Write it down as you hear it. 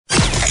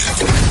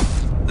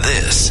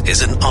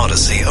This is an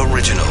Odyssey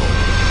original.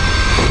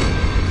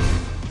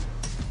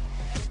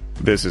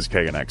 This is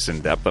KNX In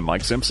Depth. I'm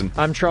Mike Simpson.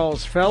 I'm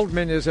Charles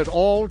Feldman. Is it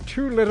all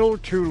too little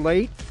too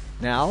late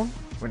now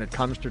when it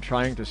comes to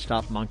trying to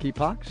stop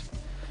monkeypox?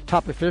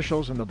 Top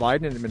officials in the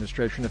Biden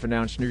administration have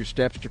announced new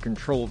steps to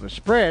control the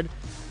spread.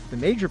 The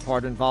major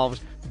part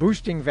involves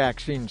boosting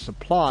vaccine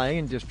supply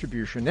and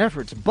distribution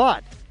efforts.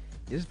 But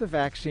is the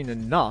vaccine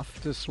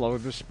enough to slow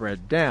the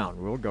spread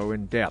down? We'll go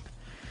in depth.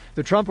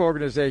 The Trump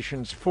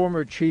Organization's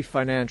former chief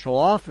financial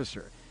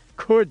officer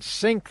could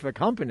sink the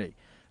company.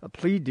 A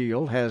plea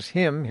deal has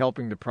him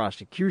helping the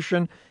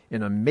prosecution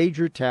in a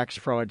major tax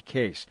fraud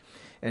case.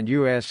 And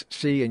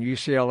USC and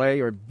UCLA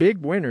are big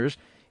winners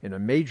in a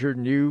major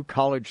new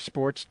college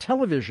sports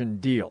television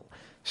deal.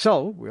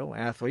 So, will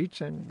athletes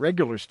and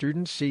regular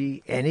students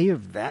see any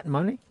of that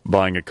money?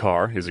 Buying a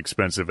car is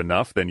expensive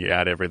enough, then you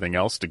add everything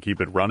else to keep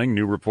it running.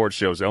 New report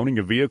shows owning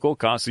a vehicle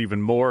costs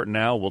even more.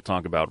 Now we'll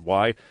talk about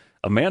why.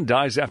 A man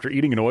dies after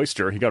eating an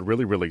oyster. He got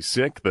really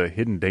sick. The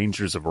hidden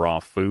dangers of raw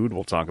food.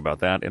 We'll talk about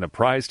that. And a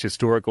prized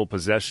historical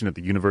possession at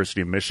the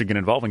University of Michigan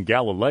involving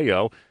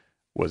Galileo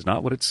was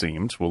not what it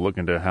seemed. We'll look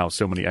into how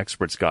so many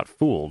experts got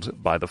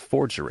fooled by the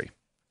forgery.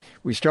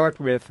 We start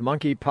with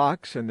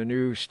monkeypox and the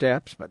new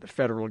steps by the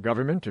federal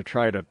government to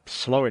try to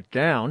slow it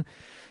down.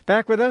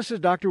 Back with us is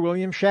Dr.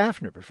 William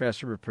Schaffner,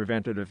 professor of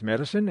preventive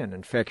medicine and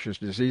infectious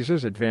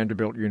diseases at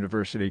Vanderbilt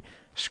University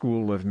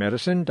School of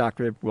Medicine.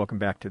 Doctor, welcome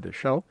back to the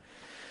show.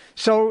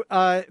 So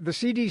the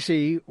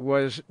CDC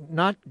was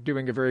not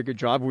doing a very good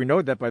job. We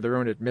know that by their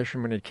own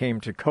admission when it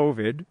came to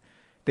COVID.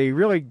 They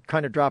really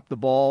kind of dropped the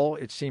ball,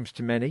 it seems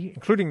to many,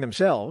 including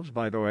themselves,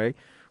 by the way,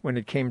 when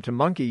it came to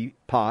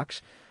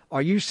monkeypox.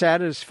 Are you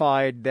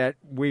satisfied that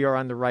we are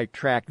on the right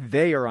track?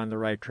 They are on the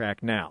right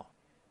track now?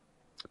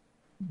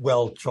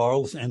 Well,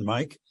 Charles and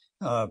Mike,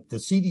 the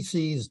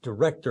CDC's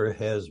director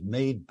has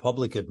made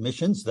public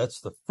admissions.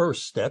 That's the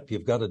first step.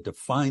 You've got to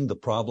define the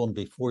problem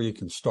before you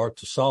can start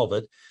to solve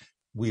it.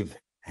 We've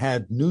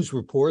had news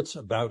reports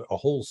about a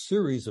whole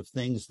series of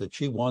things that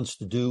she wants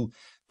to do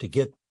to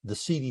get the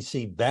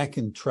CDC back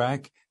in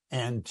track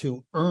and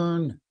to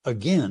earn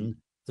again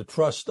the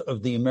trust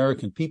of the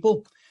American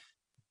people.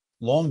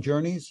 Long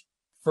journeys,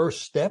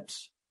 first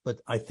steps, but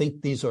I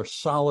think these are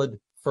solid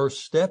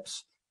first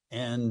steps,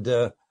 and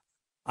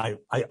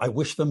I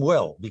wish them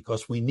well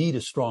because we need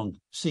a strong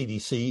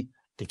CDC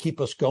to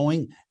keep us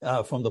going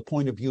from the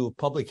point of view of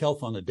public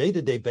health on a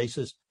day-to-day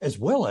basis, as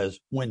well as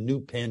when new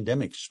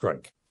pandemics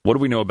strike. What do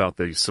we know about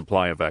the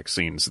supply of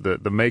vaccines?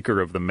 The maker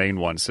of the main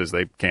one says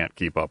they can't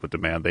keep up with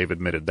demand. They've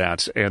admitted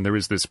that. And there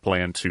is this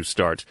plan to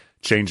start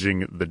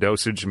changing the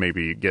dosage,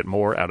 maybe get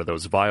more out of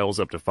those vials,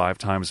 up to 5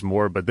 times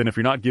more. But then if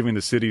you're not giving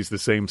the cities the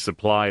same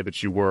supply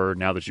that you were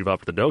now that you've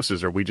upped the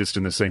doses, are we just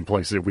in the same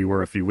place that we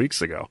were a few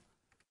weeks ago?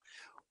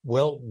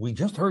 Well, we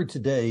just heard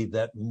today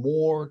that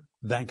more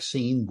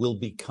vaccine will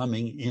be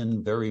coming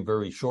in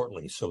very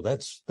shortly. So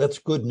that's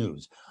good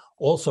news.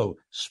 Also,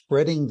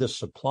 spreading the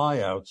supply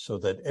out so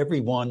that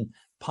everyone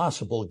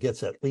possible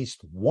gets at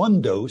least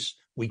one dose.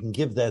 We can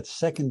give that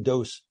second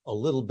dose a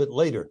little bit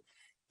later.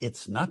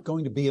 It's not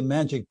going to be a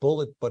magic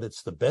bullet, but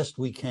it's the best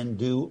we can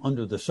do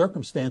under the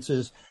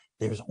circumstances.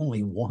 There's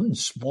only one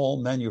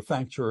small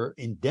manufacturer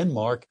in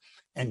Denmark,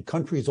 and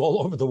countries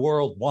all over the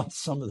world want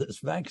some of this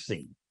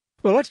vaccine.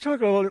 Well, let's talk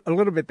a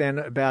little bit then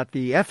about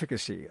the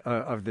efficacy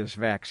of this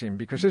vaccine,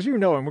 because as you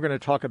know, and we're going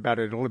to talk about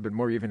it a little bit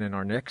more even in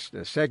our next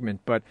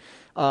segment, but,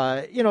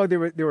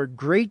 there was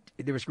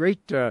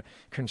great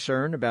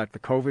concern about the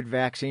COVID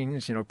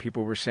vaccines. You know,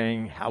 people were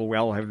saying, how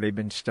well have they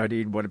been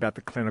studied? What about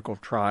the clinical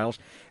trials?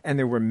 And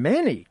there were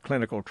many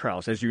clinical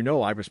trials. As you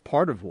know, I was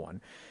part of one.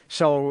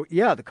 So,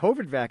 yeah, the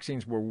COVID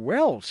vaccines were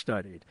well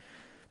studied.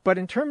 But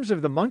in terms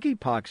of the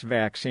monkeypox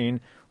vaccine,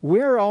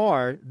 where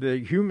are the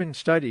human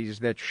studies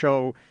that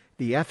show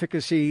the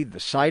efficacy, the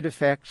side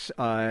effects,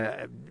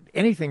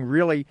 anything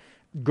really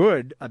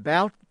good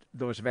about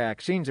those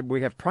vaccines? And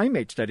we have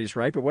primate studies,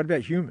 right? But what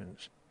about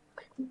humans?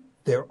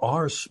 There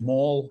are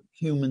small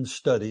human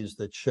studies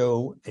that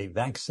show a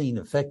vaccine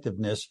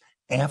effectiveness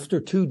after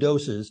 2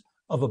 doses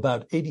of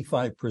about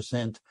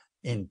 85%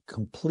 in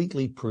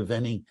completely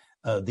preventing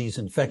these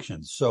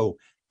infections. So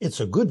it's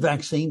a good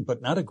vaccine,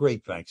 but not a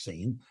great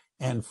vaccine.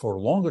 And for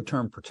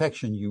longer-term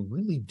protection, you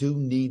really do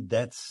need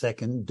that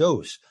second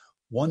dose.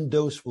 1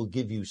 dose will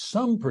give you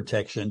some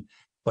protection,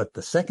 but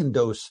the second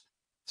dose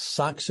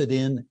socks it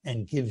in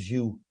and gives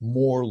you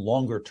more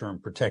longer-term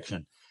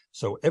protection.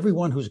 So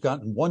everyone who's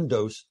gotten 1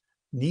 dose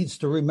needs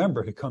to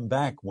remember to come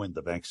back when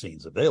the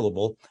vaccine's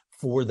available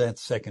for that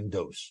second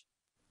dose.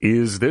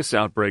 Is this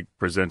outbreak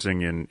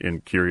presenting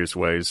in curious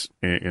ways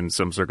in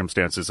some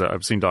circumstances?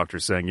 I've seen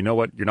doctors saying, you know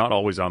what, you're not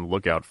always on the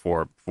lookout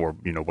for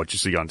what you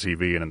see on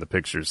TV and in the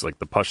pictures, like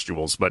the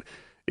pustules, but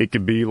it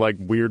could be like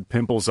weird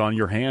pimples on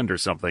your hand or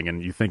something,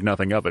 and you think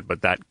nothing of it,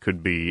 but that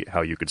could be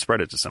how you could spread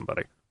it to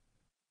somebody.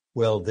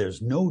 Well,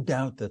 there's no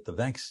doubt that the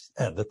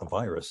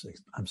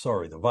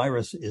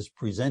virus is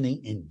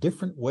presenting in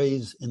different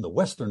ways in the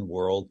Western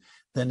world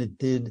than it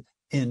did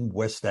in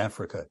West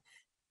Africa.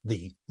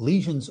 The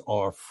lesions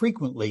are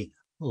frequently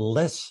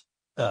less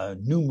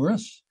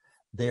numerous.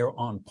 They're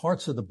on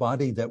parts of the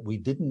body that we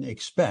didn't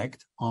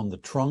expect, on the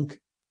trunk,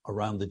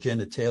 around the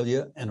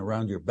genitalia, and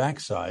around your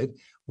backside,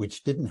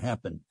 which didn't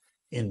happen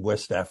in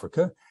West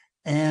Africa.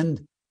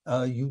 And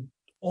you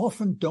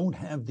often don't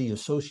have the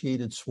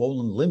associated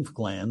swollen lymph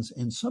glands,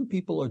 and some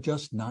people are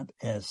just not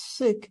as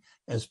sick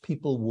as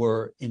people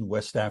were in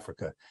West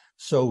Africa.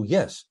 So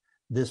yes,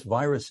 this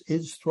virus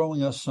is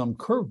throwing us some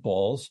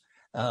curveballs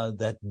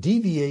that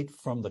deviate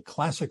from the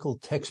classical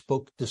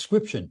textbook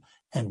description,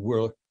 and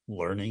we're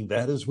learning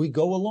that as we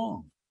go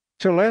along.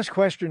 So last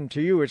question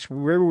to you. It's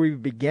where we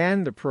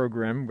began the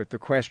program with the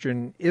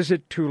question, is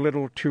it too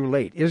little too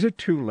late? Is it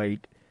too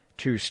late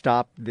to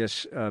stop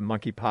this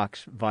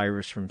monkeypox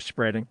virus from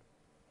spreading?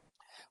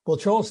 Well,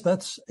 Charles,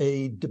 that's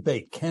a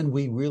debate. Can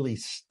we really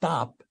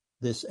stop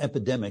this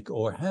epidemic,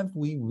 or have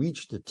we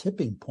reached a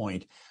tipping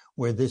point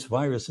where this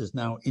virus is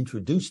now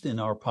introduced in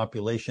our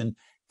population?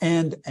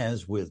 And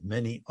as with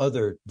many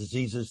other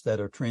diseases that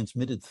are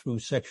transmitted through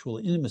sexual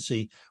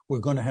intimacy, we're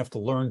going to have to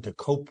learn to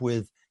cope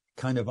with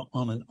kind of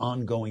on an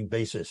ongoing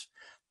basis.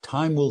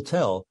 Time will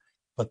tell,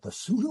 but the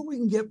sooner we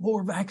can get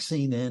more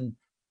vaccine in,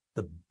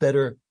 the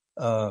better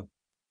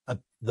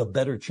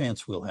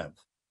chance we'll have.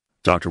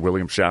 Dr.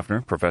 William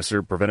Schaffner, Professor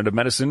of Preventative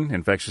Medicine,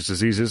 Infectious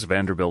Diseases,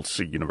 Vanderbilt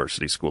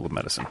University School of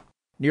Medicine.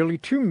 Nearly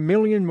 2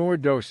 million more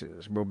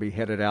doses will be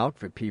headed out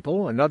for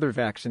people. Another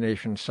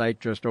vaccination site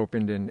just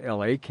opened in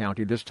L.A.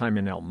 County, this time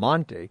in El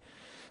Monte.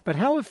 But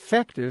how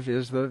effective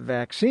is the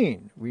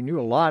vaccine? We knew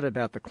a lot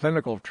about the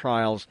clinical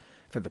trials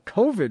for the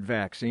COVID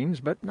vaccines,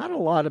 but not a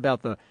lot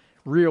about the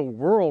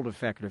real-world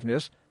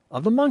effectiveness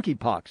of the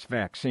monkeypox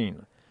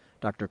vaccine.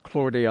 Dr.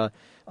 Claudia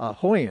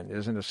Hoyen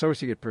is an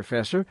associate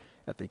professor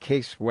at the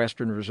Case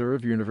Western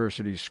Reserve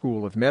University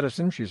School of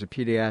Medicine. She's a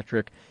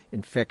pediatric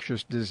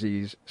infectious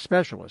disease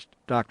specialist.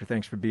 Doctor,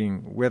 thanks for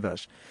being with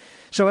us.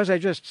 So as I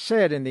just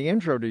said in the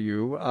intro to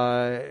you,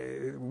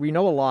 we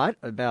know a lot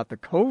about the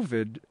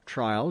COVID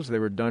trials. They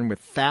were done with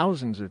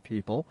thousands of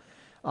people.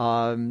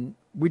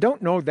 We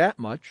don't know that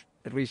much,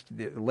 at least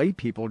the lay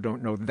people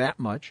don't know that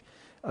much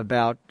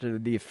about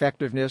the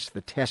effectiveness,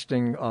 the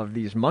testing of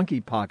these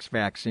monkeypox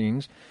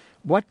vaccines.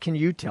 What can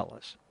you tell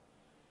us?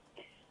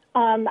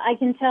 I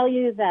can tell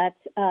you that,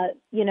 as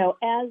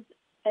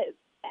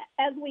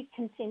we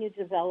continue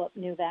to develop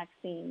new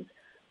vaccines,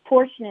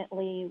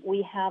 fortunately,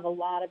 we have a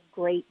lot of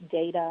great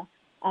data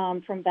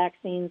from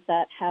vaccines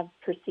that have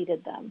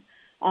preceded them.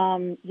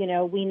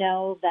 We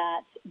know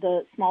that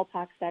the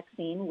smallpox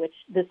vaccine, which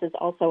this is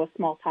also a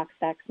smallpox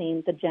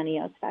vaccine, the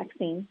Jynneos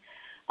vaccine,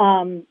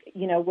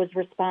 was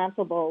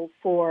responsible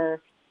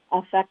for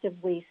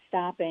effectively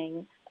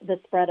stopping the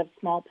spread of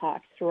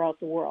smallpox throughout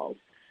the world.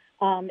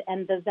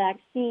 And the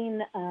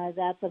vaccine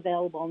that's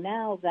available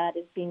now that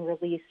is being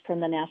released from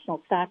the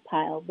national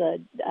stockpile,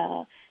 the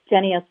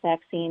Jynneos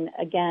vaccine,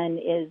 again,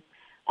 is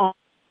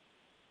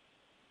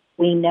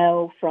we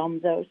know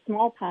from those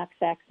smallpox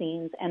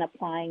vaccines and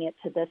applying it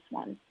to this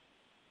one.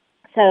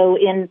 So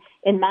in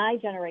my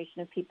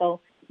generation of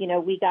people,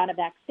 we got a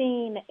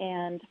vaccine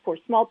and for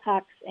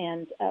smallpox,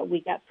 and we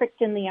got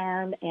pricked in the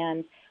arm,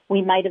 and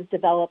we might have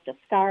developed a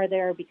scar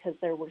there because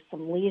there were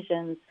some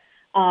lesions.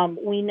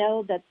 We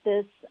know that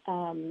this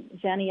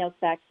Jynneos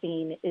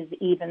vaccine is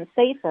even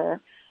safer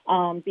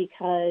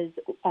because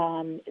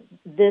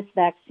this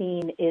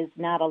vaccine is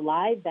not a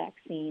live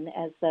vaccine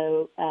as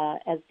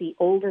the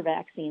older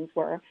vaccines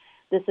were.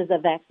 This is a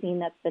vaccine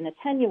that's been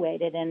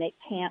attenuated and it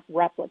can't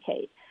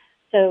replicate.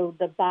 So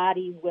the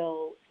body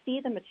will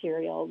see the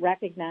material,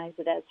 recognize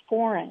it as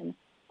foreign,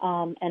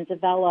 and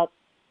develop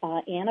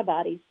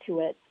antibodies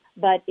to it,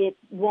 but it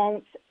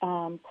won't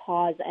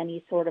cause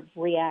any sort of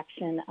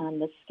reaction on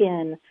the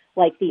skin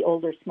like the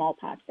older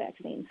smallpox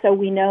vaccine. So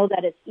we know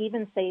that it's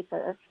even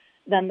safer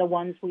than the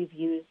ones we've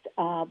used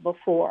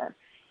before.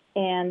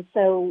 And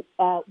so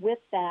with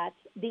that,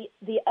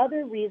 the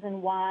other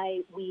reason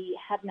why we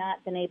have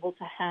not been able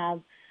to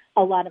have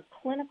a lot of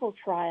clinical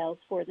trials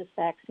for this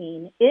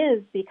vaccine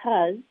is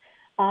because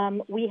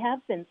we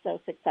have been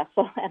so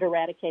successful at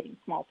eradicating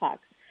smallpox.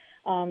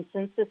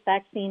 Since this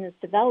vaccine is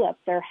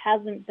developed, there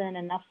hasn't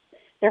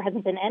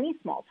been any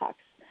smallpox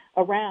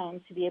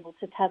around to be able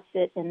to test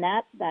it in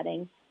that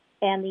setting.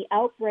 And the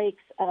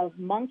outbreaks of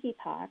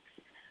monkeypox,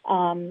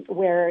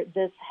 where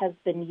this has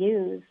been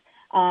used,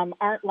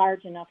 aren't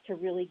large enough to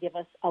really give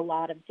us a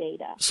lot of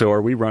data. So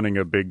are we running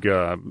a big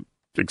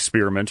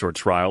experiment or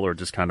trial or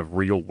just kind of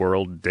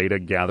real-world data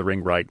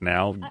gathering right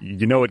now?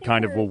 It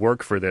kind of will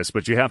work for this,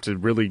 but you have to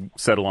really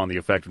settle on the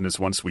effectiveness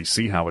once we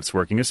see how it's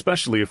working,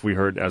 especially if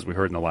as we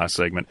heard in the last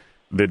segment,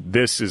 that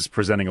this is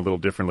presenting a little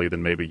differently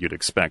than maybe you'd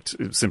expect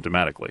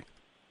symptomatically.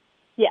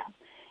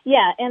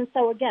 Yeah. And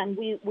so, again,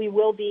 we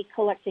will be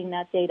collecting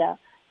that data.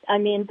 I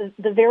mean,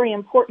 the very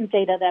important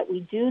data that we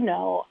do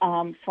know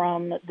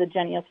from the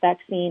Jynneos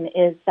vaccine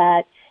is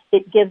that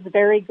it gives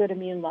very good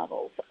immune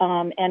levels.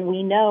 And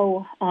we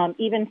know,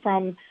 even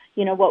from,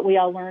 what we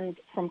all learned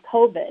from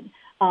COVID,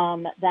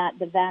 that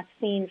the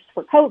vaccines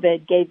for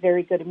COVID gave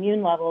very good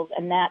immune levels,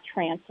 and that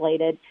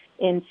translated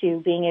into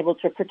being able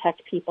to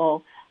protect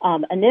people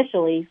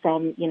initially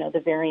from,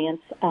 the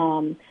variants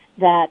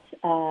that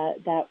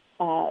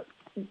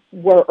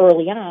were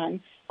early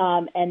on,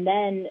 and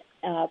then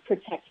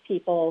protect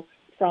people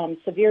from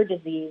severe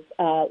disease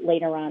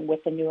later on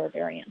with the newer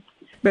variants.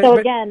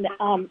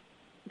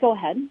 Go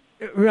ahead.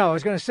 No, I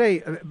was going to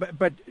say,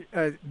 but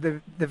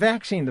the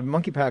vaccine, the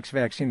monkeypox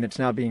vaccine that's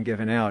now being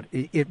given out,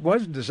 it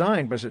was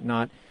designed, was it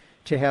not,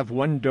 to have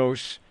one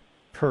dose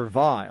per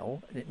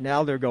vial.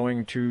 Now they're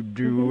going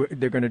to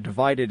they're going to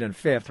divide it in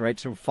fifth, right?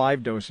 So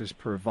 5 doses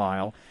per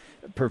vial,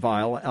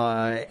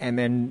 and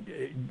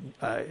then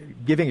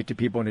giving it to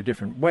people in a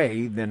different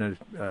way than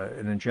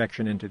an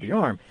injection into the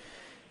arm.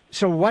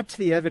 So what's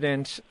the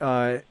evidence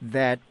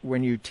that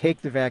when you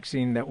take the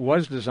vaccine that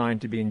was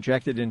designed to be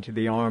injected into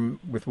the arm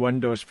with 1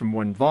 dose from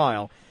 1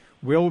 vial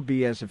will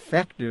be as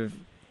effective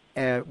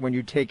when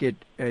you take it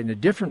in a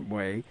different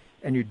way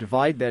and you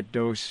divide that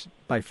dose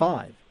by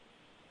 5?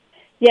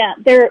 Yeah,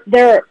 there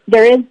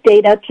is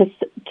data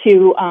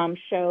to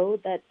show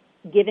that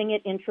giving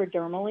it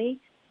intradermally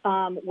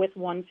with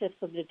 1/5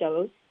 of the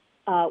dose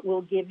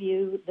will give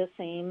you the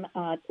same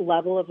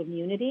level of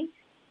immunity.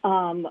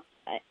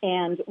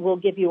 And will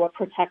give you a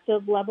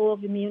protective level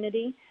of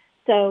immunity.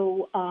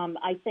 So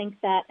I think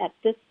that at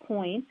this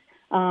point,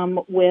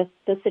 with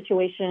the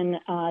situation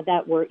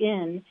that we're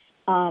in,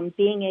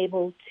 being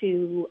able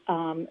to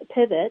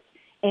pivot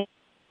and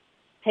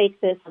take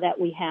this that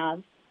we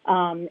have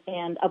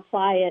and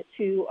apply it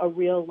to a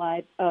real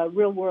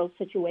world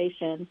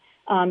situation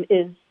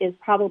is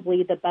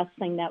probably the best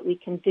thing that we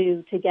can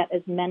do to get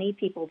as many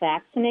people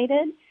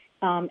vaccinated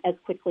as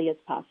quickly as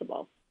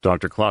possible.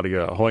 Dr.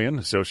 Claudia Hoyen,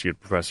 Associate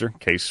Professor,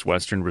 Case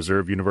Western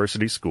Reserve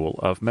University School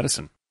of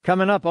Medicine.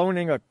 Coming up,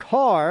 owning a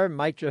car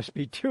might just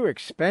be too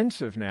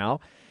expensive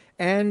now.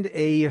 And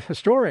a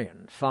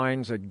historian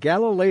finds a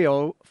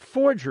Galileo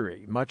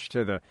forgery, much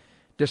to the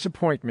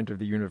disappointment of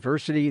the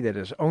university that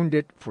has owned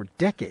it for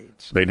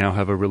decades. They now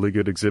have a really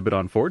good exhibit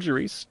on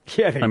forgeries.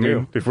 Yeah, they do.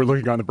 Mean, if we're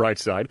looking on the bright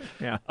side.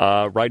 Yeah.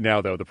 Right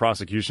now, though, the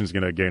prosecution is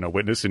going to gain a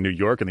witness in New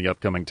York in the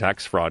upcoming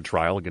tax fraud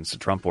trial against the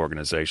Trump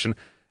Organization.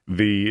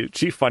 The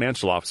chief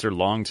financial officer,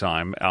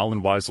 longtime,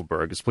 Alan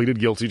Weiselberg, has pleaded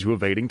guilty to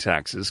evading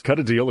taxes, cut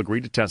a deal,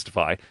 agreed to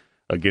testify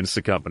against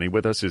the company.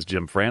 With us is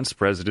Jim France,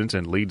 president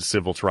and lead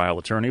civil trial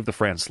attorney of the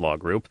France Law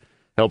Group.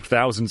 Helped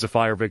thousands of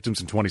fire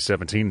victims in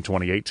 2017 and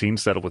 2018,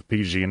 settled with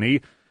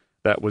PG&E.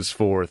 That was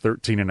for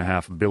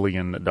 $13.5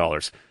 billion.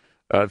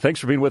 Thanks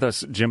for being with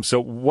us, Jim. So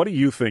what do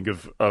you think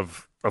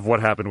of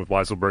what happened with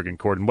Weiselberg in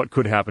court and what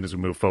could happen as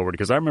we move forward?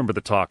 Because I remember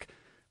the talk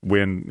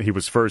when he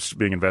was first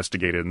being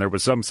investigated, and there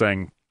was some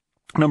saying,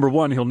 number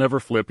one, he'll never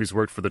flip. He's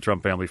worked for the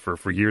Trump family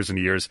for years and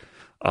years.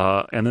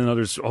 And then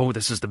others,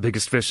 this is the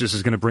biggest fish. This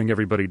is going to bring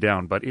everybody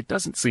down. But it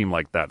doesn't seem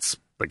like that's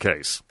the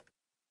case.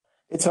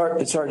 It's hard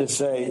to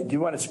say. Do you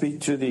want to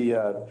speak to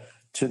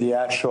the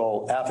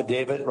actual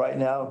affidavit right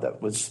now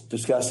that was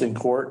discussed in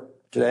court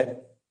today?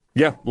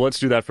 Yeah, well, let's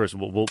do that first.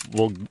 We'll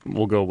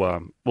go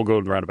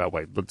the roundabout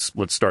way.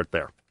 Let's start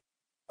there.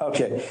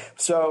 Okay,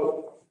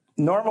 so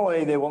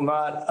normally they will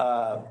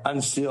not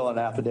unseal an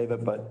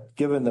affidavit, but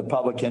given the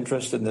public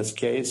interest in this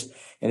case,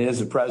 and it is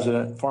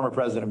the former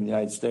president of the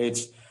United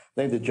States,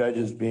 I think the judge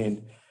is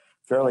being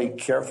fairly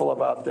careful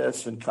about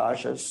this and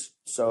cautious.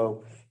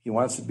 So he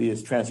wants to be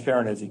as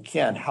transparent as he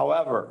can.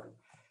 However,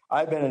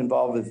 I've been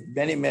involved with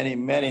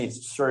many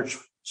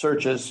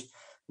searches,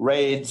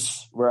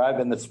 raids where I've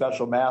been the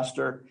special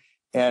master,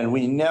 and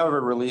we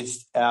never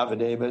released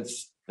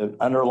affidavits, the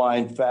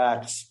underlying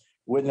facts,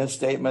 witness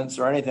statements,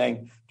 or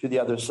anything to the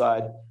other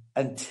side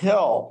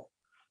until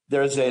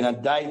there's an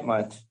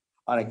indictment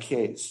on a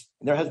case.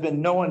 And there has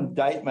been no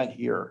indictment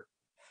here.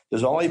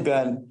 There's only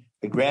been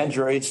a grand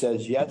jury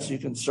says, yes, you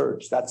can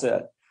search. That's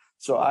it.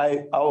 So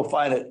I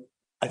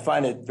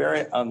find it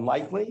very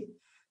unlikely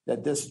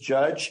that this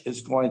judge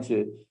is going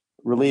to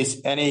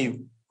release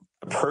any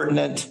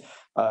pertinent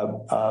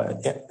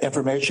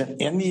information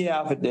in the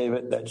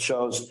affidavit that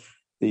shows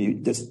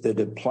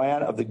the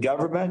plan of the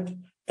government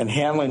in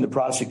handling the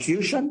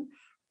prosecution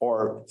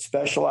or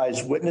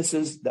specialized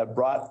witnesses that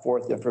brought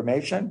forth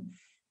information.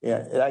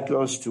 That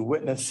goes to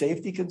witness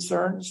safety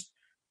concerns.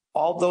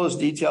 All those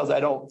details I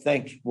don't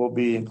think will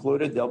be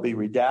included. They'll be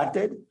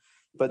redacted.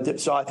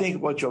 So I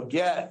think what you'll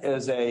get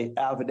is a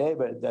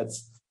affidavit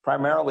that's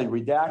primarily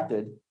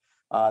redacted.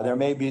 There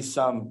may be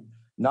some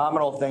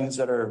nominal things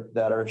that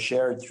are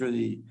shared through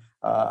the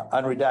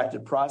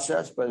unredacted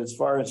process, but as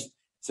far as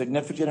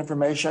significant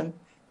information,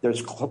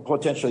 there's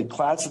potentially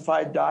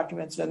classified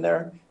documents in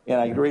there,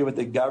 and I agree with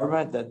the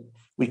government that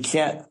we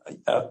can't,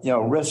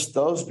 risk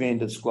those being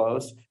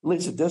disclosed, at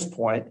least at this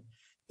point.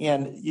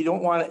 And you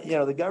don't want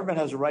to, the government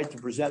has a right to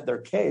present their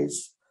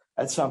case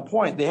at some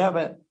point. They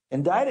haven't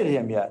indicted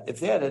him yet. If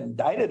they had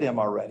indicted him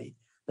already,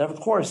 then of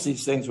course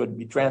these things would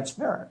be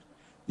transparent.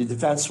 The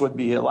defense would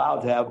be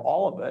allowed to have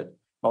all of it,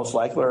 most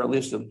likely, or at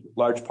least a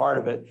large part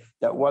of it,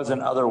 that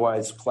wasn't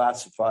otherwise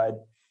classified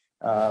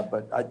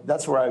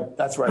That's where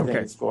I think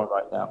it's going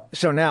right now.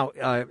 So now,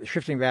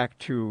 shifting back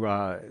to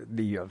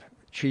the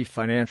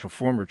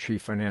former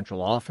chief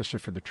financial officer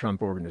for the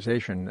Trump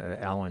organization,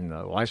 Alan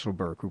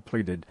Weisselberg, who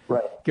pleaded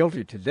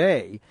guilty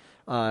today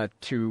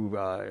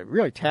to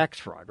really tax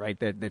fraud, right?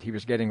 That he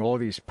was getting all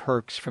these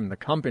perks from the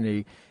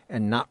company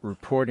and not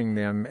reporting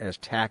them as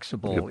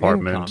taxable income. The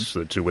apartments,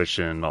 the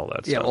tuition, all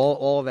that stuff. Yeah,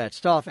 all that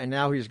stuff. And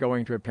now he's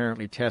going to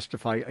apparently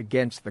testify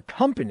against the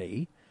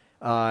company.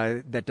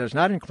 That does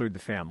not include the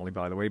family,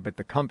 by the way, but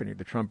the company,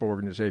 the Trump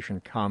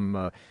organization,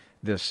 come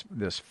this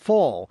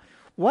fall.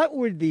 What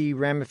would the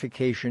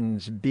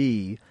ramifications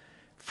be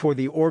for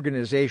the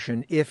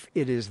organization if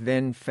it is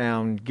then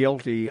found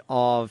guilty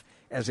of,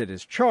 as it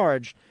is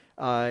charged,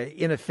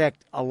 in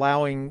effect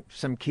allowing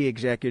some key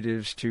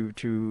executives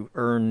to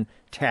earn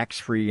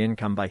tax-free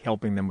income by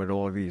helping them with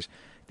all of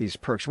these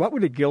perks? What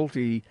would a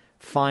guilty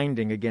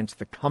finding against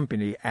the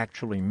company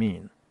actually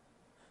mean?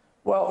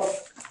 Well,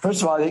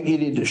 first of all, I think you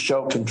need to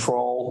show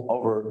control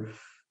over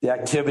the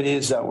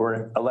activities that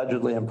were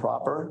allegedly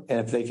improper. And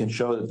if they can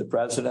show that the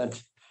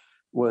president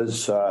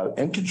was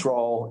in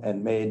control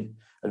and made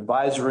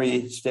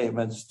advisory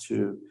statements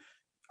to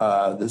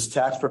this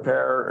tax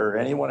preparer or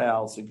anyone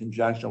else in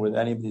conjunction with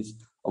any of these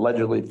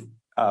allegedly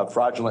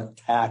fraudulent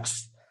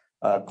tax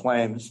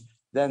claims,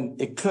 then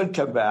it could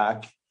come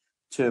back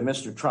to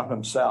Mr. Trump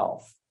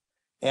himself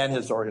and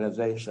his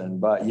organization.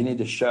 But you need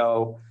to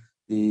show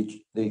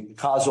the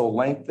causal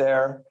link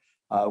there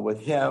with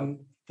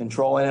him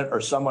controlling it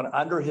or someone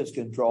under his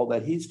control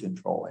that he's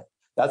controlling.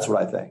 That's what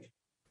I think.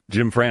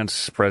 Jim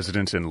France,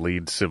 president and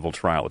lead civil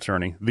trial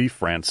attorney, the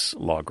France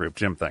Law Group.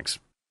 Jim, thanks.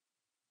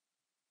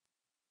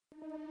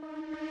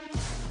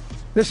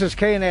 This is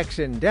KNX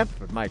In Depth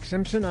with Mike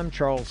Simpson. I'm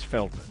Charles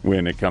Feldman.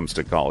 When it comes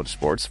to college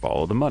sports,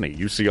 follow the money.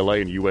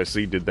 UCLA and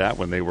USC did that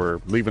when they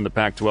were leaving the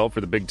Pac-12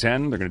 for the Big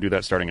Ten. They're going to do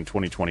that starting in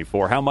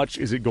 2024. How much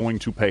is it going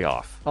to pay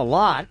off? A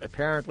lot.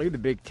 Apparently, the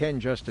Big Ten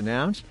just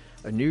announced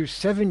a new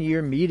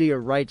 7-year media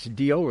rights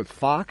deal with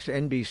Fox,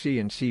 NBC,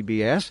 and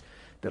CBS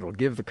that'll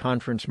give the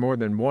conference more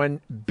than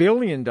 $1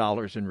 billion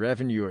in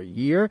revenue a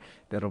year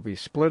that'll be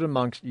split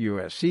amongst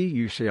USC,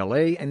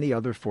 UCLA, and the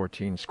other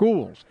 14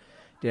 schools.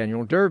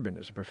 Daniel Durbin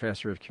is a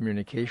professor of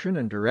communication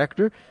and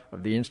director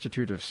of the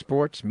Institute of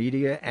Sports,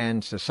 Media,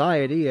 and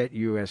Society at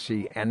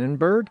USC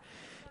Annenberg.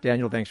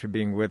 Daniel, thanks for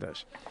being with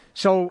us.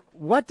 So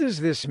what does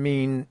this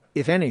mean,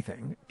 if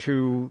anything,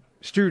 to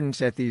students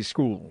at these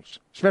schools,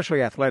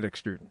 especially athletic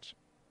students?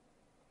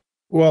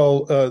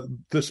 Well,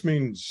 this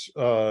means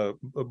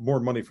more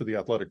money for the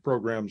athletic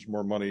programs,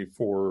 more money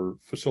for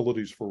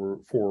facilities for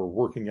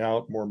working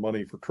out, more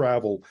money for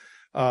travel.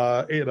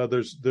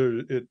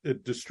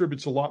 It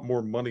distributes a lot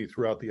more money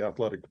throughout the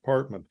athletic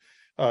department.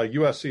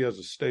 USC has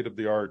a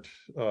state-of-the-art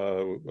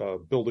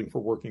building for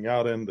working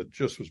out in that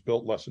just was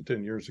built less than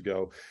 10 years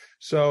ago.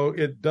 So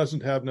it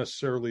doesn't have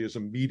necessarily as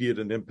immediate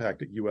an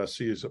impact at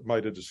USC as it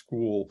might at a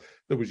school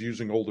that was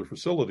using older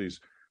facilities.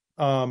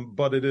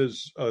 But it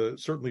is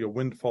certainly a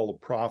windfall of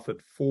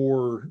profit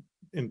for,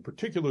 in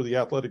particular, the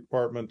athletic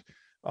department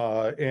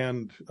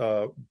and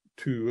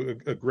to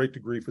a great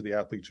degree for the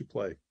athletes who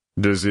play.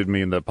 Does it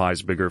mean the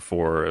pie's bigger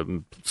for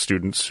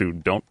students who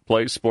don't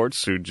play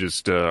sports, who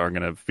just are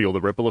going to feel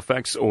the ripple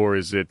effects, or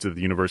is it the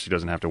university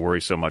doesn't have to worry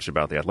so much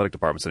about the athletic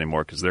departments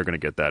anymore because they're going to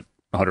get that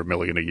 $100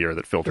 million a year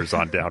that filters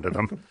on down to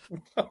them?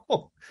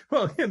 Well,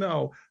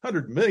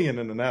 $100 million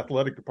in an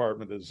athletic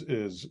department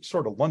is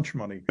sort of lunch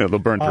money. Yeah, they'll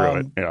burn through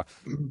it.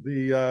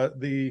 Yeah.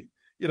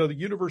 The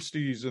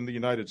universities in the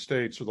United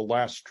States are the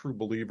last true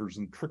believers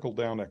in trickle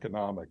down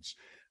economics.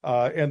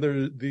 And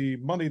the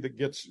money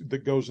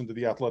that goes into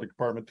the athletic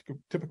department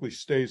typically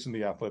stays in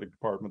the athletic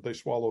department. They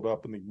swallowed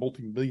up in the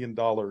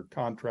multi-million-dollar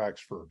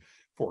contracts for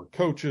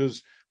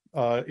coaches,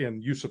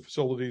 in use of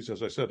facilities,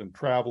 as I said, in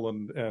travel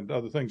and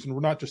other things. And we're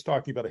not just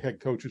talking about a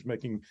head coach who's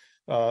making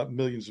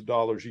millions of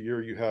dollars a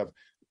year. You have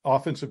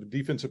offensive and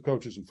defensive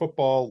coaches in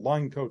football,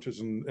 line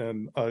coaches,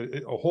 and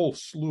a whole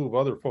slew of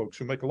other folks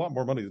who make a lot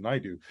more money than I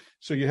do.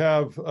 So you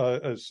have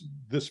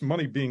this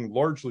money being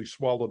largely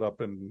swallowed up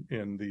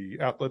in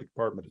the athletic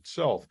department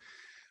itself.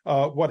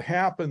 What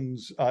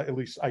happens, at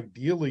least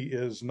ideally,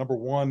 is number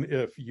one,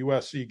 if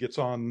USC gets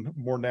on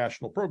more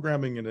national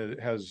programming and it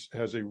has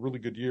a really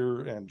good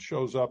year and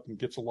shows up and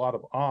gets a lot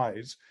of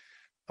eyes,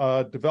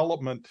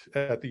 development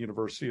at the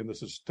university, and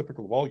this is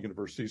typical of all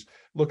universities,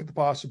 look at the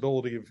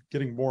possibility of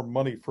getting more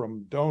money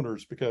from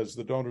donors because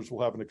the donors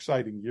will have an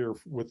exciting year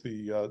with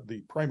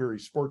the primary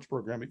sports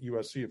program at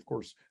USC, of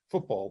course,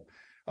 football,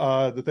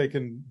 that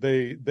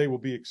they will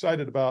be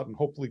excited about and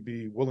hopefully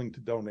be willing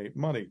to donate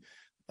money.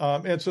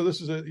 And so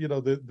this is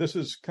this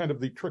is kind of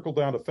the trickle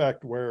down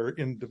effect where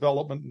in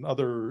development and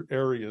other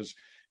areas,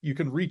 you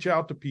can reach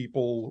out to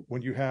people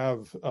when you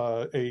have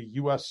a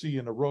USC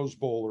in a Rose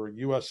Bowl or a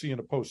USC in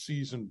a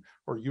postseason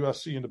or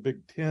USC in a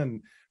Big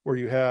Ten, where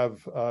you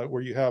have a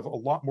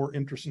lot more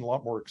interest and a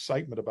lot more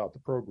excitement about the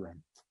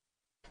program.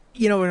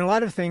 In a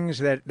lot of things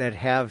that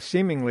have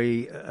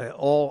seemingly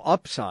all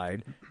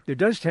upside, there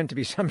does tend to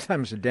be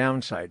sometimes a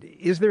downside.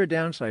 Is there a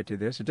downside to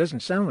this? It doesn't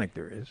sound like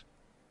there is.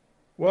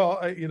 Well,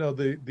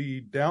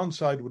 the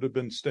downside would have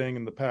been staying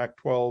in the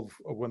Pac-12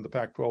 when the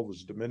Pac-12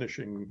 was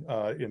diminishing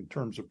in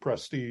terms of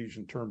prestige,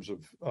 in terms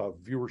of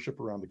viewership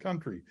around the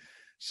country.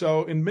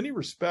 So in many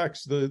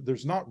respects,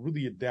 there's not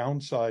really a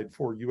downside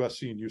for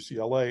USC and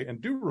UCLA.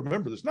 And do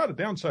remember, there's not a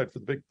downside for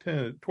the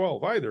Big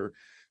 12 either,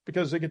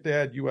 because they get to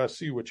add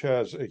USC, which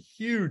has a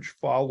huge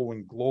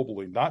following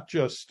globally, not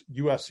just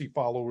USC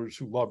followers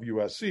who love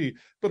USC,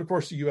 but of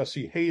course the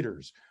USC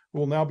haters who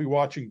will now be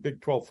watching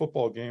Big 12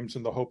 football games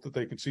in the hope that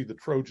they can see the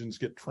Trojans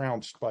get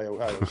trounced by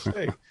Ohio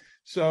State.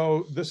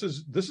 So this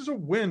is a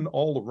win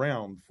all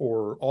around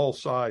for all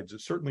sides.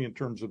 It's certainly in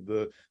terms of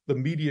the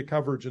media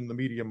coverage and the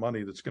media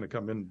money that's going to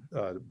come in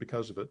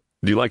because of it.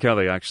 Do you like how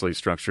they actually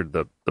structured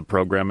the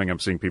programming? I'm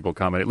seeing people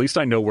comment. At least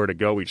I know where to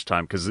go each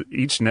time, because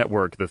each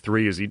network, the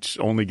three, is each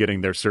only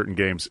getting their certain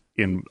games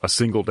in a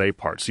single day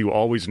part. So you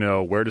always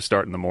know where to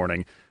start in the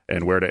morning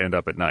and where to end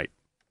up at night.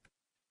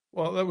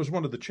 Well, that was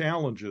one of the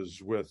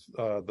challenges with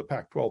the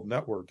Pac-12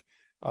 network,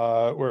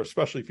 where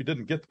especially if you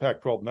didn't get the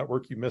Pac-12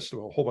 network, you missed a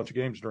whole bunch of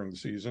games during the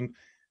season.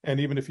 And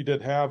even if you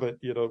did have it,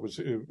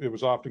 it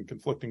was often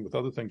conflicting with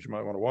other things you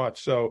might want to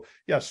watch. So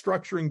yeah,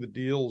 structuring the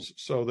deals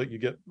so that you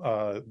get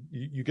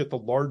the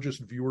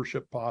largest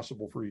viewership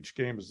possible for each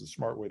game is the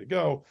smart way to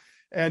go.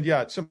 And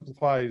yeah, it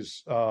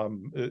simplifies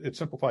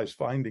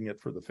finding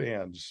it for the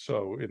fans.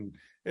 So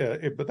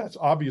but that's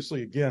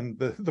obviously, again,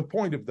 the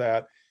point of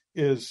that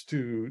is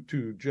to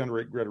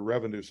generate greater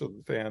revenue so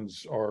the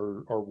fans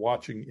are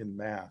watching in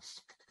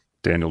mass.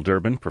 Daniel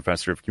Durbin,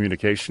 professor of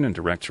communication and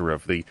director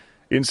of the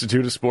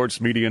Institute of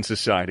Sports Media and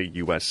Society,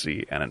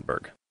 USC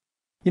Annenberg.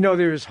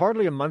 There's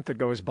hardly a month that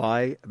goes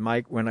by,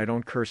 Mike, when I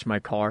don't curse my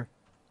car.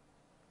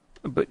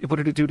 But what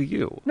did it do to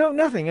you? No,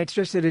 nothing. It's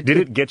just that Did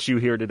it get you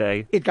here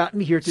today? It got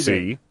me here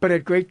today, but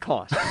at great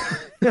cost.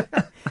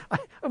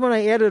 When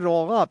I add it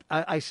all up,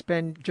 I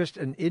spend just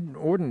an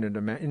inordinate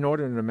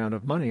amount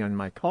of money on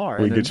my car.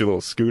 We get you a little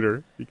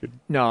scooter.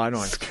 No, I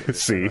don't.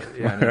 See.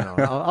 Yeah, no.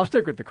 I'll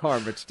stick with the car.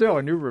 But still,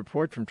 a new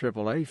report from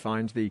AAA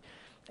finds the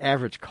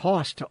average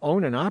cost to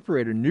own and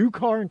operate a new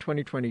car in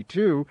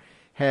 2022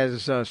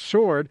 has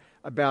soared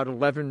about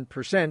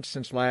 11%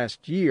 since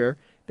last year.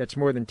 That's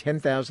more than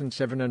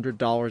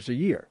 $10,700 a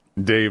year.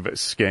 Dave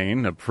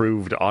Skane,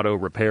 approved auto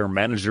repair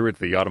manager at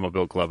the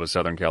Automobile Club of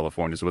Southern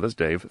California, is with us.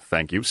 Dave,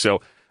 thank you.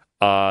 So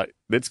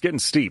it's getting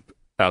steep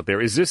out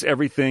there. Is this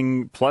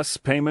everything plus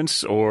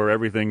payments or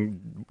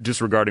everything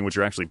disregarding what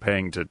you're actually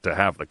paying to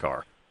have the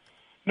car?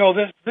 No,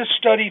 this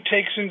study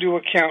takes into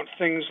account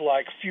things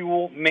like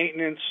fuel,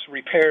 maintenance,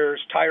 repairs,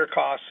 tire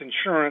costs,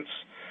 insurance,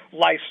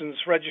 license,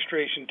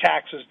 registration,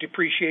 taxes,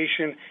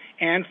 depreciation,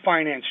 and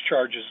finance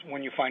charges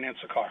when you finance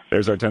a car.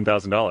 There's our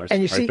 $10,000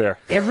 and you right see, there.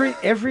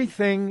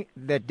 Everything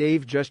that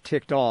Dave just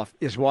ticked off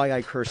is why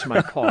I curse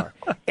my car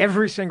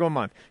every single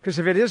month. Because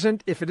if it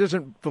isn't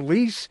the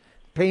lease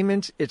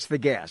payments, it's the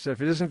gas.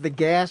 If it isn't the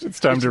gas, it's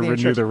time to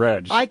renew the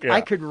reg.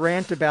 I could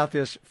rant about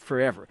this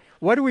forever.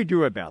 What do we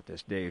do about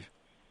this, Dave?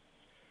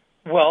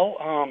 Well,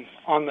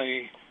 on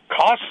the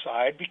cost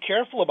side, be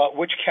careful about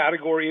which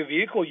category of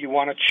vehicle you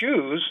want to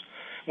choose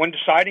when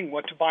deciding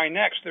what to buy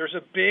next. There's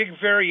a big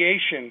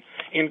variation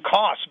in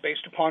cost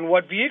based upon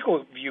what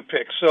vehicle you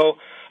pick. So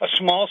a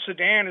small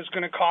sedan is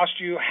going to cost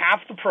you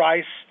half the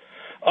price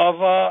of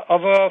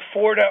a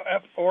Ford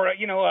or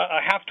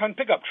a half-ton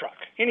pickup truck.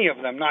 Any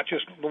of them, not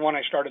just the one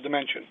I started to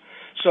mention.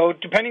 So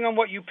depending on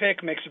what you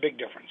pick makes a big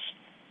difference.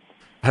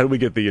 How do we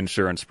get the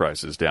insurance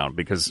prices down?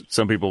 Because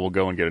some people will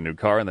go and get a new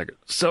car and they're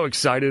so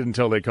excited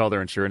until they call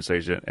their insurance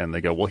agent and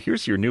they go, well,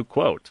 here's your new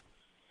quote.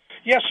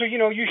 Yeah, so,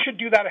 you should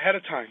do that ahead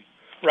of time,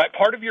 right?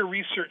 Part of your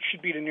research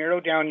should be to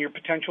narrow down your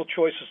potential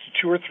choices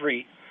to 2 or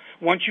 3.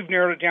 Once you've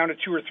narrowed it down to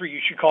 2 or 3,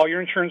 you should call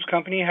your insurance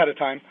company ahead of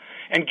time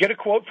and get a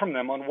quote from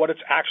them on what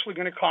it's actually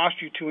going to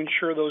cost you to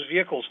insure those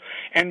vehicles.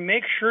 And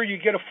make sure you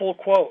get a full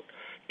quote.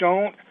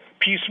 Don't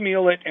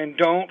piecemeal it and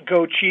don't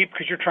go cheap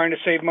because you're trying to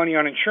save money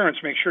on insurance.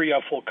 Make sure you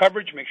have full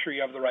coverage. Make sure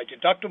you have the right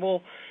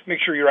deductible. Make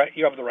sure you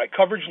have the right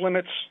coverage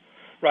limits.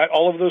 Right,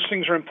 all of those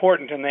things are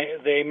important, and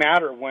they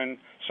matter when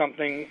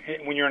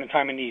you're in a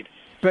time of need.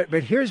 But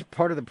here's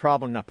part of the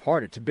problem. Not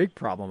part. It's a big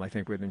problem, I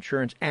think, with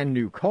insurance and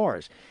new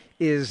cars.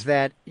 Is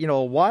that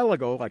a while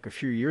ago, like a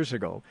few years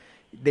ago,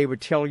 they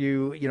would tell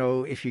you,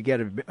 if you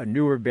get a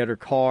newer, better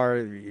car,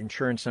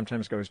 insurance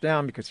sometimes goes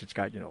down because it's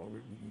got,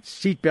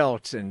 seat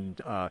belts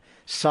and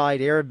side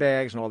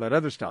airbags and all that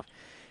other stuff.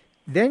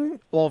 Then,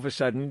 all of a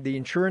sudden, the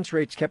insurance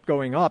rates kept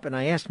going up, and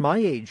I asked my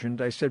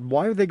agent, I said,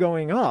 why are they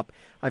going up?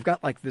 I've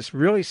got, this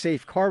really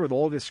safe car with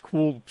all this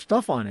cool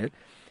stuff on it.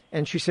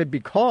 And she said,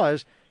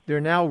 because they're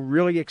now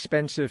really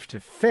expensive to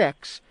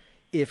fix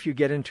if you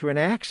get into an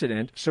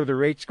accident, so the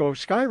rates go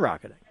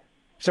skyrocketing.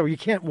 So you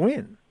can't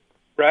win.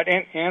 Right,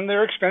 and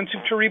they're expensive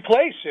to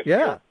replace if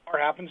your car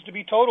happens to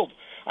be totaled.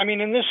 I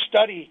mean, in this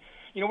study,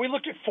 we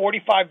looked at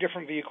 45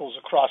 different vehicles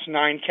across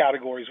 9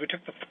 categories. We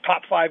took the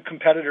top 5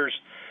 competitors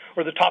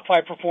or the top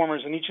 5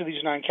 performers in each of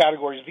these 9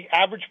 categories. The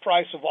average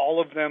price of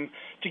all of them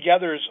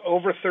together is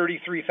over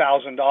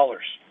 $33,000.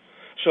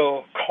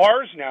 So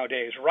cars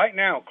nowadays, right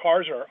now,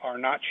 cars are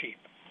not cheap.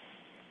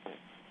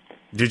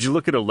 Did you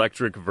look at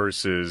electric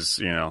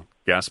versus,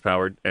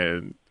 gas-powered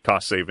and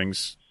cost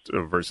savings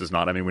versus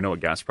not? I mean, we know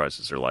what gas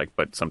prices are like,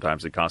 but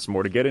sometimes it costs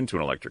more to get into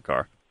an electric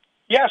car.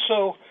 Yeah,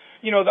 so,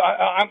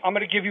 I'm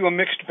going to give you a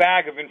mixed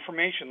bag of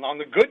information. On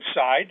the good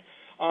side,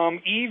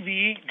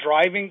 EV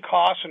driving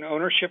costs and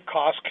ownership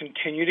costs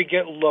continue to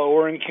get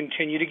lower and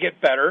continue to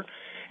get better.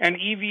 And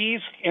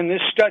EVs in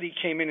this study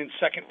came in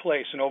second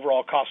place in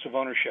overall cost of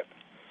ownership.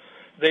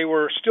 They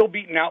were still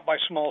beaten out by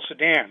small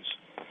sedans.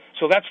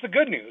 So that's the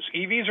good news.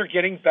 EVs are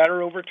getting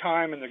better over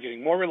time, and they're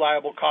getting more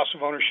reliable. Costs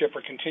of ownership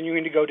are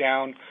continuing to go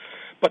down.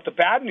 But the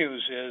bad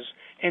news is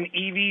an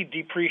EV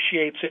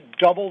depreciates at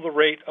double the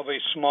rate of a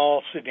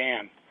small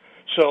sedan.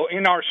 So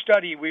in our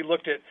study, we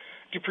looked at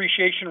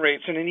depreciation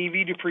rates, and an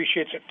EV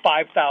depreciates at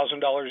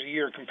 $5,000 a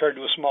year compared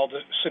to a small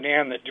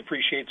sedan that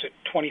depreciates at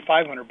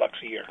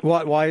 $2,500 a year.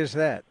 Why is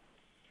that?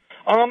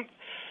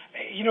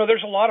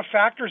 There's a lot of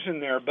factors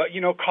in there, but,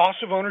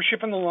 cost of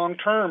ownership in the long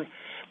term,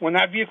 when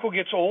that vehicle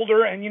gets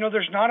older, and,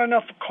 there's not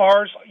enough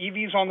cars,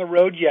 EVs on the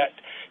road yet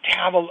to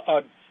have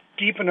a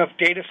deep enough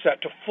data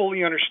set to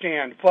fully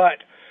understand.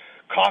 But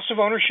cost of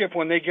ownership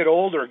when they get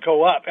older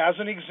go up. As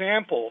an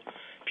example,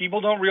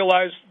 people don't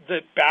realize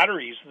that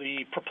batteries,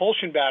 the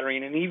propulsion battery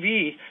in an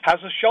EV,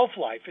 has a shelf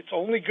life. It's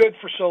only good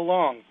for so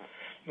long.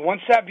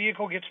 Once that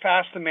vehicle gets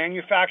past the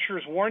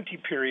manufacturer's warranty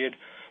period,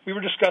 we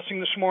were discussing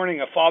this morning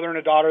a father and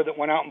a daughter that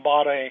went out and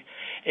bought a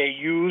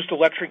used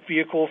electric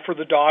vehicle for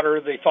the daughter.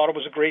 They thought it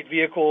was a great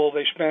vehicle.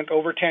 They spent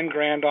over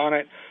 $10,000 on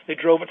it. They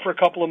drove it for a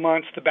couple of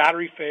months. The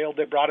battery failed.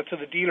 They brought it to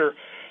the dealer.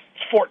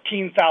 It's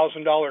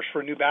 $14,000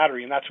 for a new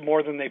battery, and that's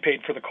more than they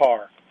paid for the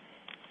car.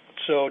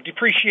 So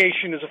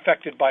depreciation is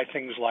affected by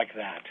things like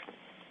that.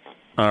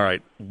 All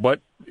right.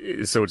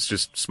 So it's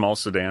just small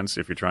sedans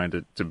if you're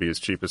trying to be as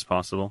cheap as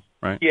possible,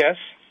 right? Yes.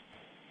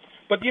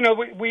 But,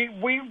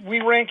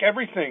 we rank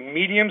everything: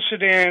 medium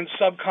sedans,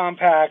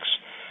 subcompacts,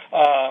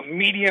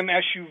 medium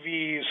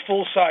SUVs,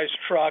 full-size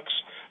trucks.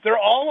 They're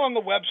all on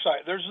the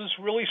website. There's this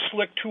really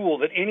slick tool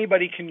that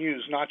anybody can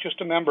use, not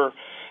just a member.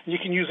 You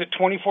can use it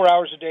 24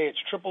 hours a day. It's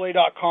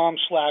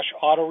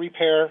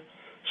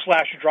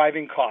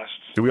AAA.com/auto-repair/driving costs.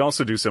 Do we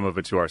also do some of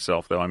it to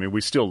ourselves, though? I mean, we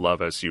still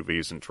love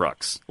SUVs and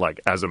trucks, like,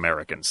 as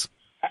Americans.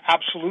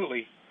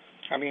 Absolutely.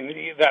 I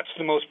mean, that's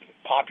the most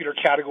popular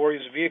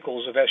categories of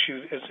vehicles of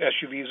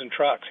SUVs and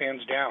trucks,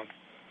 hands down.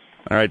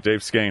 All right,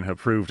 Dave Skane,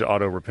 approved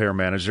auto repair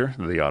manager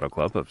of the Auto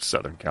Club of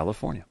Southern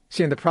California.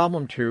 See, and the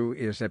problem, too,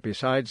 is that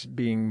besides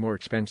being more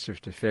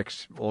expensive to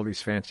fix all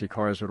these fancy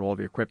cars with all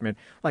the equipment,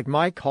 like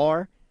my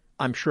car,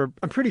 I'm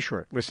pretty sure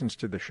it listens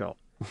to the show.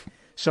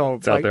 So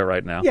it's out there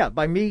right now. Yeah,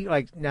 by me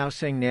now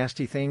saying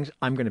nasty things,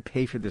 I'm going to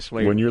pay for this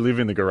later. When you're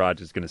leaving the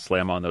garage, it's going to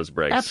slam on those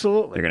brakes.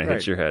 Absolutely. You're going to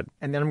hit your head.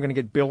 And then I'm going to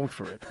get billed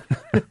for it.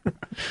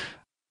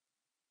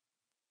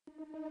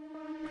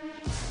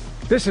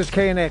 This is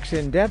KNX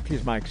In Depth.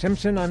 He's Mike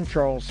Simpson. I'm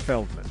Charles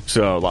Feldman.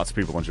 So lots of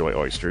people enjoy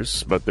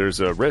oysters, but there's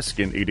a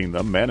risk in eating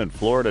them. Man in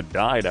Florida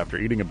died after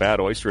eating a bad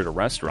oyster at a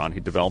restaurant. He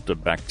developed a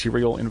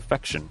bacterial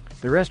infection.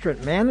 The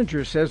restaurant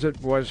manager says it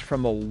was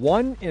from a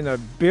 1 in a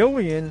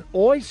billion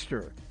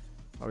oyster.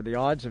 Are the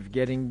odds of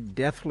getting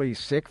deathly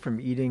sick from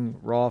eating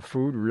raw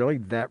food really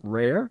that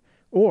rare?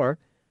 Or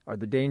are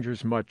the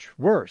dangers much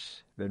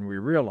worse than we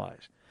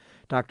realize?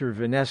 Dr.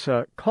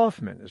 Vanessa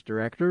Kaufman is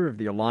director of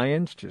the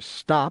Alliance to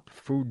Stop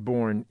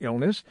Foodborne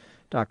Illness.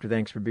 Doctor,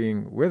 thanks for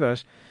being with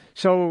us.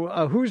 So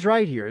who's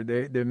right here?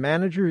 The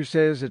manager who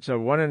says it's a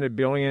 1 in a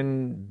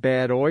billion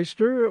bad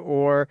oyster,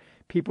 or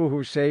people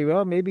who say,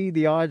 well, maybe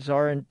the odds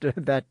aren't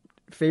that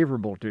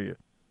favorable to you?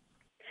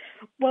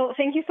 Well,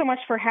 thank you so much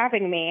for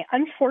having me.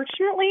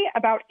 Unfortunately,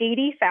 about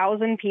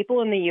 80,000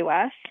 people in the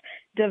U.S.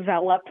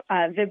 develop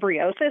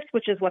vibriosis,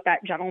 which is what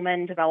that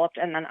gentleman developed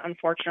and then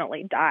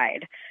unfortunately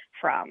died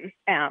from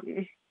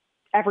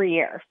every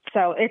year.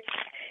 So it's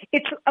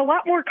a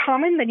lot more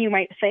common than you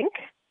might think.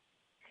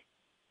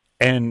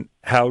 And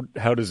how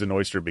does an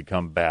oyster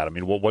become bad? I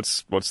mean,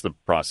 what's the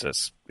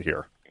process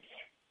here?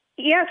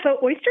 Yeah, so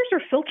oysters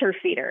are filter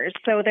feeders,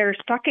 so they're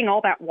sucking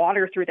all that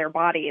water through their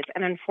bodies,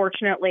 and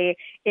unfortunately,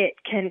 it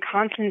can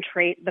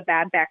concentrate the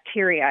bad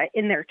bacteria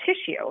in their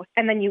tissue,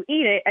 and then you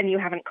eat it and you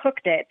haven't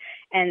cooked it,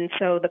 and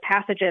so the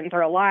pathogens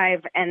are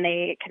alive and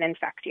they can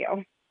infect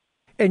you.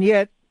 And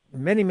yet,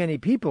 many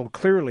people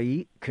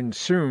clearly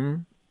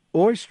consume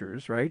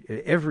oysters, right,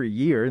 every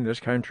year in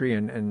this country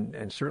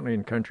and certainly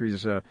in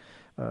countries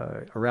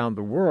around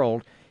the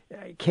world.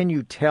 Can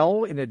you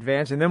tell in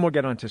advance, and then we'll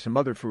get on to some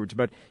other foods,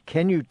 but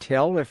can you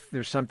tell if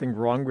there's something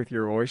wrong with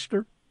your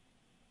oyster?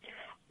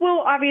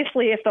 Well,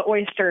 obviously, if the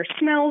oyster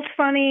smells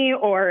funny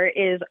or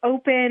is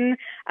open,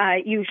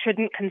 you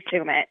shouldn't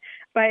consume it.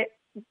 But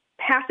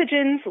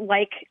pathogens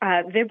like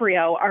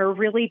Vibrio are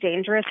really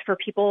dangerous for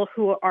people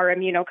who are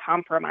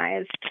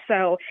immunocompromised.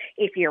 So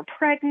if you're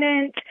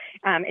pregnant,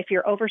 if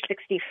you're over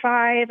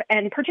 65,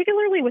 and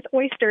particularly with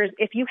oysters,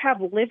 if you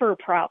have liver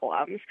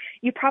problems,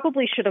 you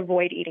probably should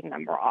avoid eating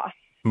them raw.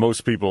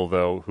 Most people,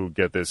 though, who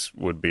get this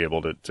would be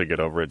able to get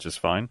over it just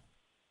fine?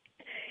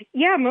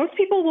 Yeah, most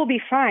people will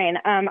be fine.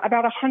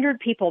 About 100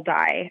 people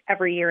die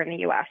every year in the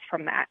U.S.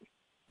 from that.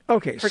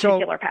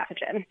 particular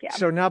pathogen. Yeah.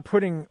 So now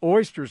putting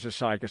oysters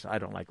aside, because I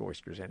don't like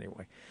oysters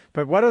anyway,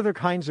 but what other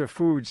kinds of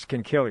foods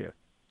can kill you?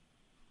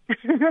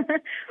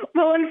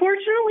 Well,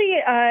 unfortunately,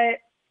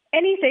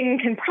 anything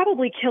can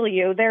probably kill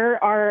you.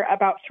 There are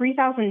about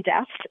 3,000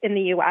 deaths in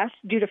the U.S.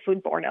 due to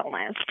foodborne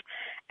illness.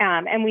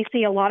 And we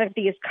see a lot of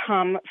these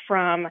come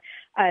from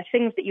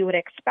things that you would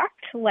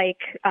expect, like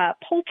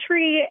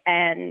poultry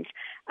and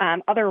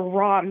other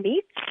raw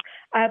meats.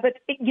 But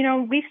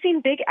we've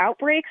seen big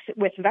outbreaks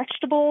with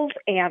vegetables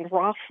and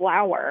raw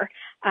flour,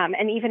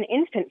 and even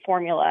infant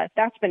formula.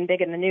 That's been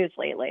big in the news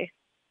lately.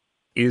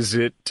 Is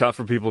it tough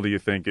for people, do you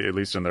think, at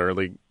least in the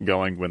early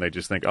going, when they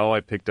just think, oh,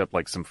 I picked up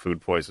like some food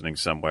poisoning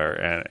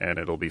somewhere and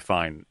it'll be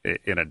fine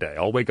in a day.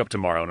 I'll wake up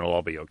tomorrow and it'll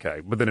all be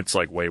okay. But then it's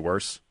like way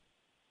worse.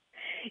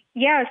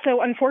 Yeah,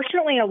 so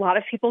unfortunately, a lot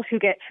of people who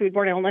get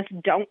foodborne illness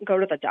don't go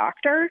to the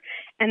doctor,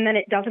 and then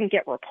it doesn't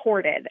get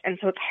reported. And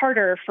so it's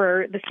harder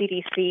for the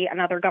CDC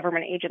and other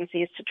government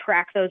agencies to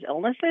track those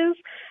illnesses,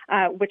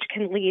 which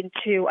can lead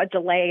to a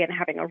delay in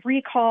having a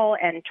recall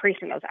and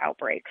tracing those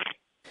outbreaks.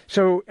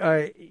 So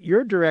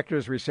you're director,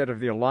 as we said, of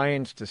the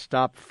Alliance to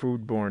Stop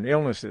Foodborne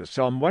Illnesses.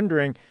 So I'm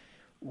wondering,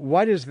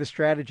 what is the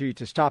strategy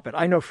to stop it?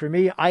 I know for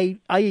me, I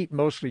eat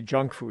mostly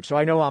junk food, so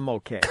I know I'm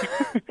okay.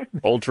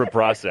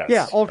 Ultra-processed.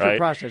 Yeah,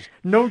 ultra-processed.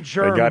 Right? No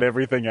germs. They got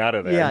everything out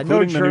of there, yeah,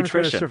 including no the germs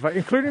nutrition. Survive,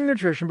 including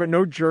nutrition, but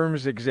no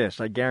germs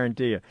exist, I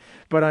guarantee you.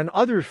 But on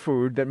other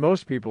food that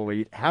most people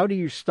eat, how do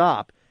you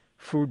stop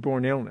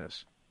foodborne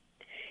illness?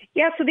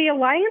 Yeah, so the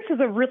Alliance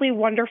is a really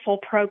wonderful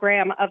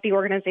program of the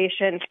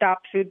organization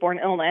Stop Foodborne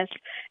Illness,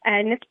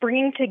 and it's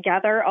bringing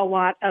together a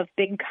lot of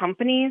big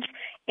companies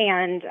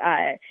and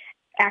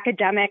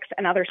academics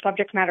and other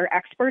subject matter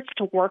experts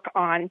to work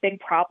on big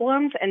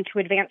problems and to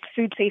advance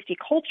food safety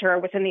culture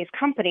within these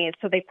companies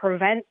so they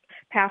prevent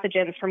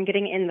pathogens from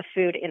getting in the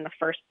food in the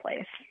first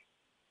place.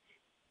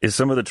 Is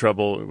some of the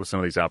trouble with some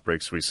of these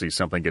outbreaks, we see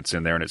something gets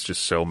in there and it's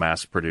just so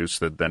mass-produced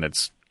that then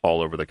it's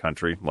all over the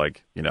country,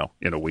 like, in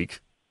a week?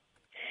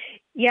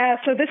 Yeah,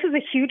 so this is a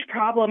huge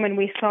problem, and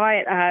we saw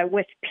it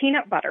with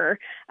peanut butter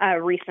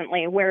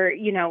recently, where,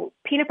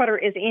 peanut butter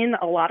is in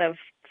a lot of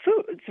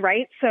foods,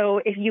 right? So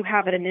if you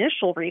have an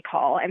initial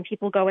recall and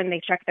people go and they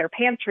check their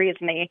pantries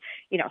and they,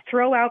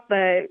 throw out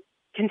the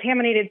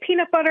contaminated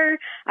peanut butter,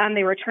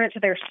 they return it to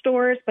their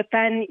stores, but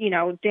then,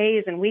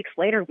 days and weeks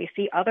later, we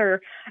see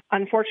other,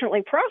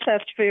 unfortunately,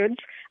 processed foods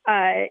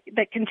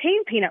that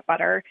contain peanut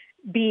butter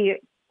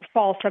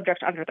fall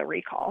subject under the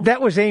recall.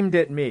 That was aimed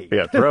at me.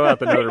 Yeah, throw out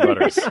the Nutter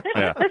Butters.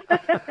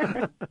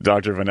 Yeah.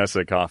 Dr.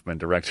 Vanessa Kaufman,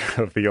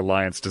 director of the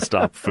Alliance to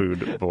Stop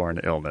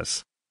Foodborne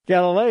Illness.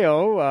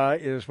 Galileo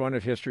is one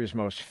of history's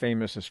most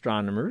famous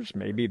astronomers,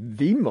 maybe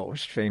the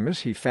most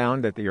famous. He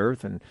found that the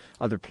Earth and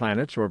other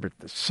planets orbit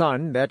the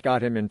sun. That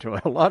got him into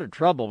a lot of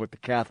trouble with the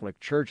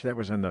Catholic Church. That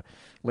was in the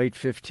late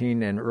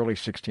 15 and early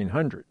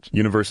 1600s.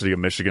 University of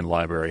Michigan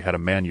Library had a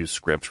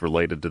manuscript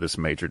related to this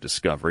major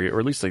discovery, or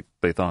at least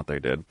they thought they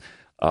did.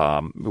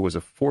 It was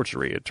a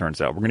forgery, it turns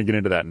out. We're going to get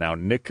into that now.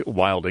 Nick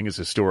Wilding is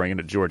a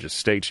historian at Georgia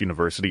State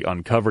University,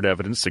 uncovered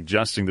evidence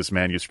suggesting this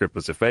manuscript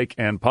was a fake,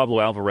 and Pablo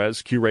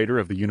Alvarez, curator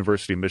of the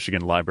University of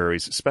Michigan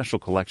Library's Special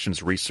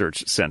Collections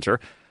Research Center.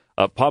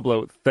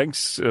 Pablo,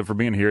 thanks for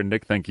being here.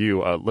 Nick, thank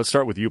you. Let's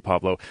start with you,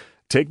 Pablo.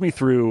 Take me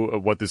through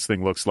what this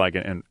thing looks like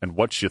and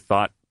what you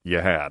thought you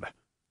had.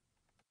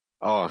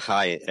 Oh,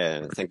 hi.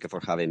 Thank you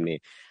for having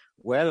me.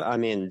 Well,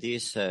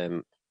 this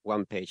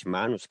one-page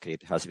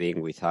manuscript has been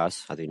with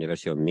us at the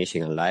University of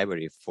Michigan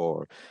Library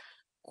for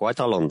quite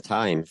a long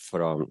time,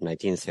 from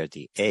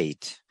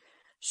 1938.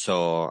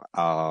 So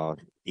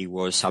it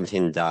was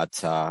something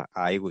that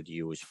I would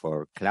use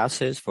for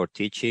classes, for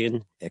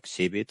teaching,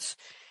 exhibits,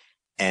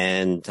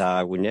 and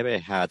we never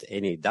had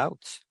any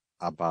doubts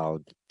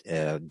about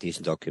this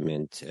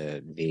document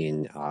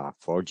being a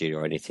forgery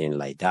or anything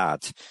like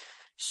that.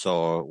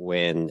 So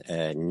when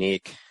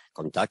Nick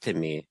contacted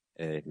me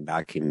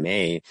back in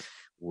May,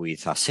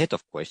 with a set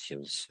of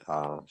questions,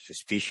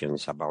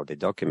 suspicions about the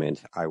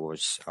document, I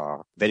was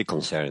very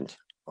concerned,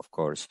 of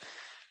course.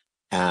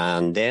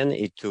 And then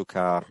it took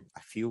a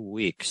few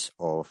weeks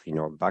of,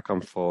 back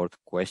and forth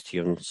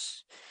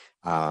questions.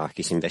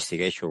 His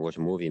investigation was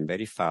moving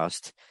very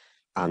fast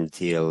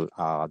until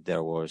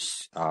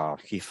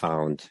he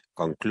found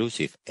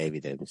conclusive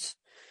evidence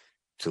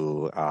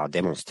to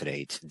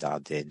demonstrate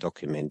that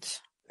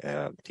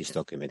this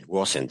document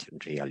wasn't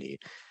really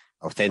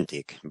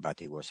authentic, but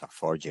it was a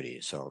forgery.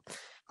 So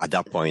at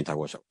that point, I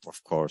was,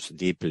 of course,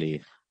 deeply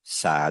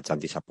sad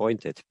and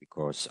disappointed,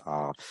 because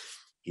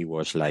it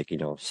was like,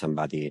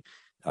 somebody,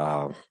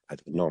 I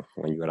don't know,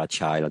 when you're a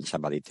child and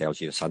somebody tells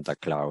you Santa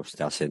Claus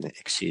doesn't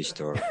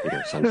exist, or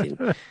something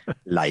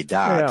like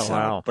that. Yeah,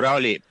 wow.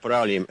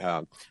 Probably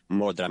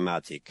more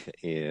dramatic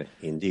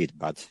indeed,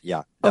 but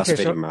yeah, that's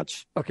very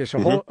much. Okay,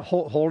 so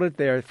hold it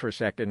there for a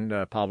second,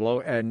 Pablo.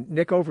 And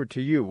Nick, over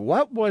to you.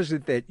 What was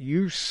it that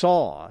you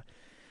saw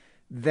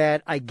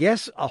that I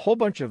guess a whole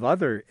bunch of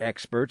other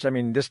experts, I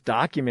mean, this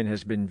document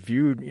has been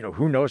viewed,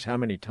 who knows how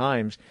many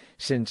times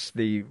since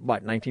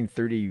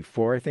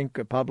 1934, I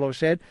think Pablo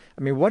said.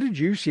 I mean, what did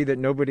you see that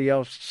nobody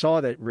else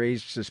saw that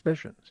raised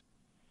suspicions?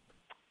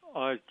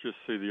 I just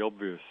see the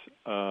obvious.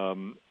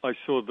 I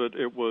saw that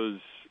it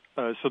was,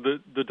 so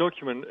the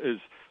document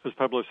is, as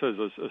Pablo says,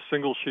 a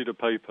single sheet of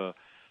paper.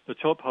 The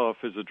top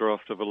half is a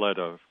draft of a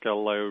letter of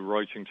Galileo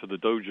writing to the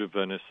Doge of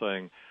Venice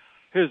saying,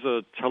 here's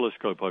a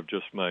telescope I've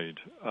just made.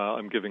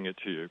 I'm giving it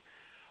to you.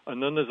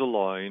 And then there's a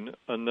line,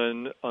 and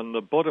then on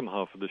the bottom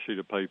half of the sheet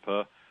of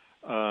paper,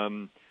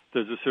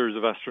 there's a series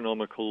of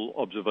astronomical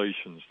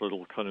observations,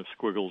 little kind of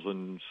squiggles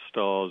and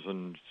stars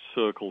and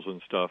circles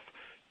and stuff,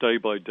 day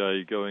by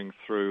day, going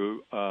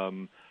through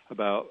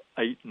about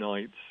 8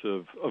 nights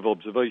of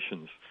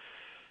observations.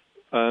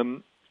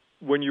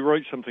 When you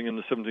write something in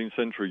the 17th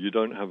century, you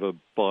don't have a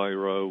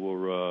biro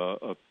or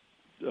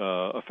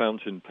a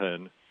fountain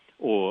pen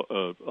or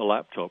a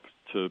laptop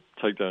to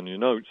take down your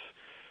notes.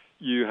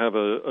 You have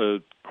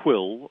a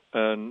quill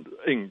and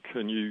ink,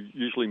 and you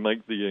usually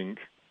make the ink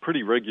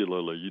pretty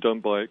regularly. You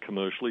don't buy it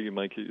commercially, you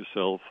make it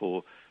yourself,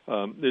 or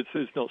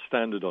it's not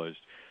standardized.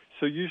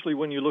 So usually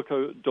when you look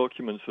at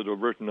documents that are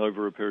written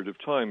over a period of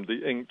time,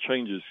 the ink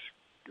changes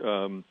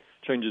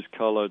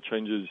color,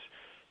 changes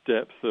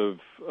depth of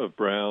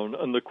brown,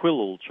 and the quill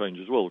will change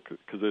as well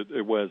because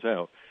it wears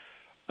out.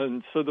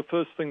 And so the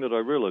first thing that I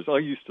realized, I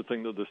used to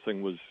think that this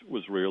thing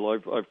was real.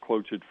 I've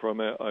quoted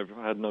from it. I've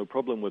had no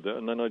problem with it.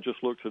 And then I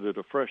just looked at it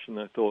afresh and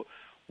I thought,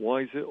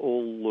 why does it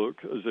all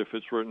look as if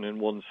it's written in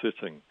one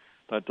sitting?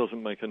 That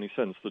doesn't make any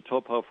sense. The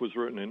top half was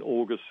written in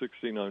August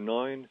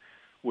 1609.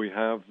 We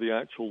have the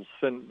actual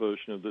sent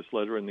version of this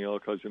letter in the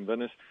archives in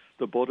Venice.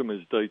 The bottom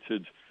is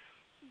dated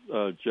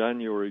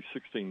January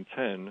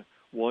 1610.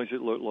 Why does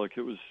it look like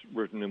it was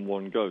written in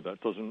one go?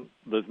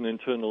 There's an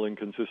internal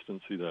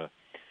inconsistency there.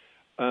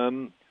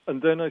 And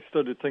then I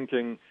started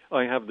thinking,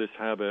 I have this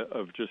habit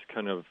of just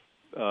kind of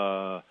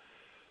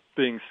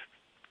being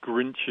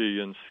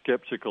grinchy and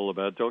skeptical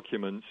about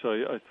documents. So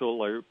I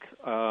thought,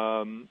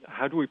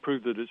 how do we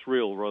prove that it's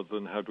real rather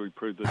than how do we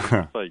prove that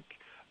it's fake?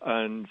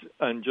 And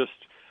just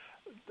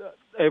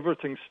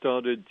everything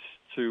started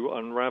to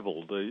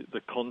unravel.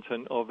 The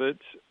content of it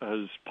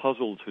has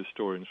puzzled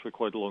historians for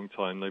quite a long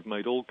time. They've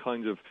made all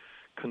kinds of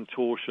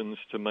contortions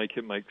to make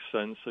it make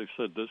sense. They've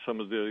said that some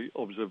of the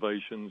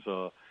observations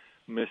are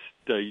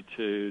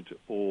misdated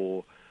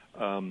or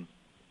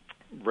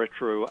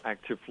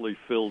retroactively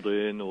filled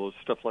in or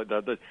stuff like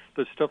that.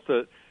 There's stuff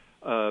that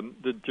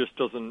just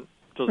doesn't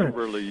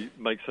really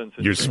make sense.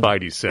 Your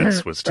spidey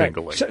sense was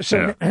tingling.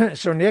 Right.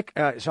 So Nick,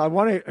 so I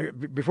want to,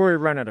 before we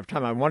run out of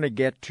time, I want to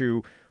get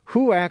to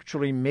who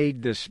actually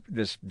made this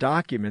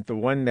document, the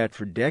one that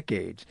for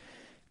decades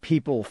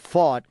people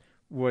thought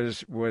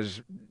was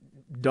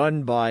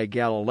done by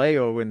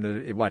Galileo in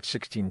the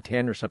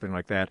 1610 or something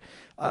like that.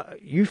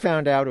 You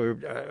found out,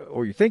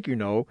 or you think you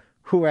know,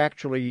 who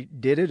actually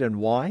did it and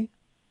why?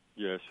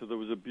 Yeah, so there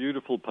was a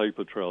beautiful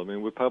paper trail. I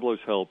mean, with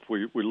Pablo's help,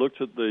 we looked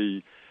at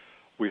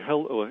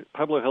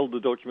Pablo held the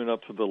document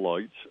up to the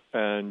light,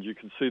 and you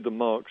can see the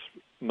marks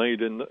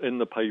made in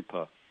the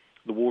paper,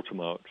 the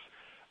watermarks.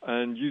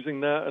 And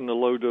using that and a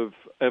load of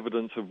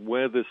evidence of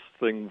where this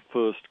thing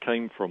first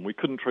came from, we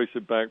couldn't trace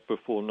it back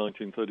before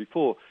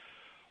 1934.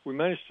 We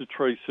managed to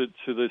trace it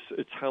to this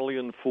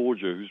Italian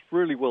forger who's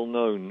really well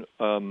known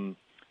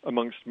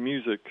amongst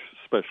music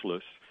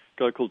specialists,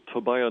 a guy called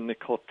Tobia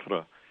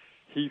Nicotra.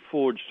 He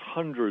forged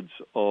hundreds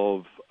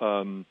of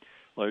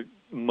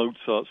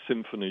Mozart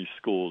symphony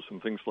scores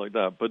and things like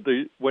that. But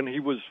when he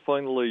was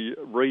finally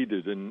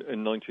raided in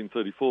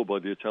 1934 by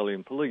the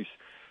Italian police,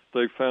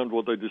 they found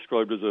what they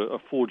described as a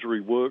forgery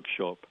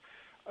workshop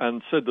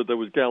and said that there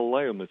was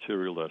Galileo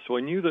material there. So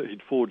I knew that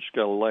he'd forged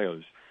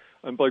Galileo's.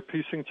 And by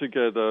piecing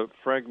together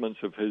fragments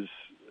of his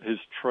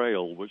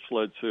trail, which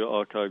led to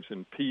archives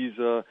in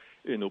Pisa,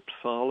 in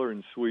Uppsala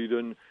in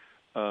Sweden,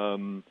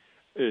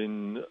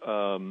 in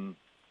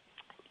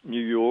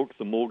New York,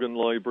 the Morgan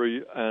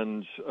Library,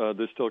 and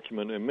this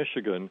document in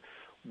Michigan,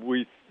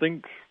 we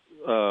think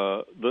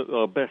that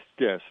our best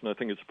guess, and I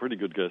think it's a pretty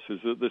good guess, is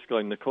that this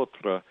guy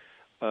Nicotra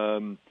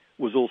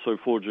was also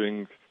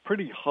forging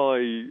pretty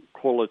high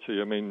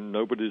quality. I mean,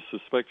 nobody's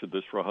suspected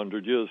this for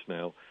 100 years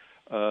now.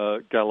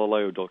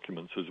 Galileo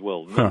documents as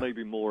well. There may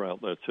be more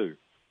out there too.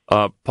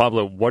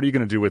 Pablo, what are you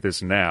going to do with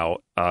this now?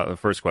 The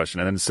first question.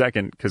 And then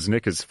second, because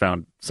Nick has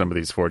found some of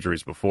these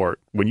forgeries before,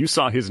 when you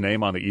saw his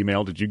name on the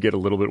email, did you get a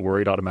little bit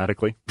worried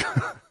automatically?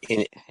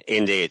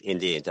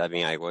 Indeed. I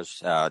mean, I was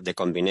the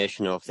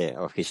combination of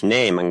his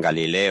name and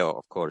Galileo,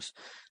 of course.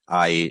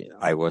 I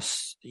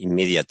was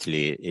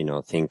immediately,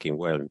 thinking,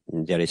 well,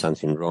 there is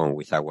something wrong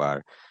with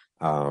our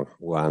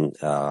one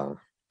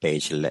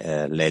page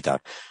letter.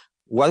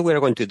 What we're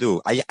going to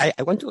do, I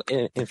want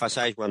to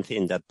emphasize one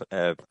thing that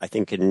I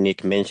think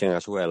Nick mentioned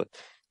as well.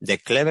 The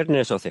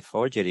cleverness of the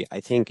forgery, I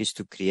think, is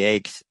to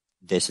create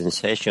the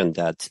sensation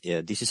that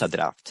this is a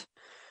draft.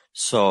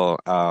 So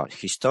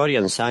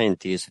historians,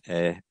 scientists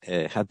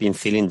have been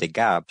filling the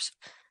gaps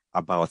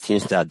about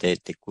things that they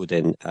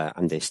couldn't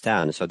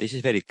understand. So this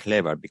is very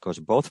clever because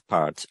both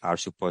parts are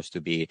supposed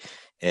to be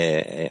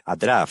a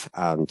draft,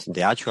 and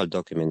the actual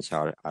documents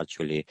are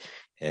actually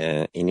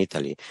in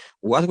Italy.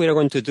 What we are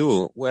going to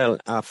do, well,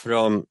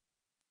 from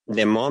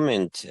the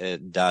moment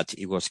that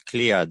it was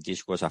clear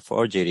this was a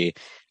forgery,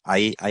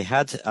 I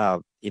had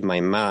in my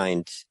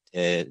mind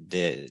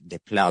the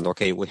plan.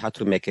 Okay, we have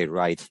to make it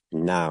right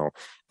now,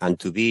 and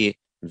to be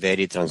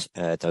very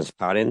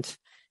transparent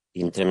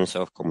in terms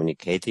of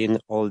communicating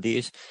all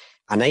this.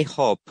 And I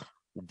hope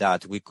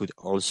that we could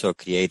also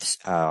create,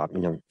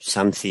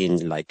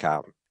 something like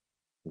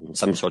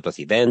some sort of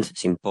event,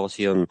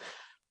 symposium,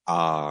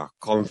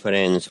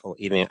 conference, or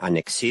even an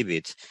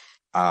exhibit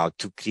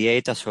to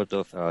create a sort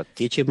of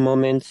teaching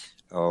moment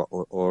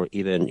or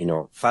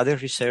even, further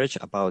research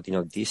about,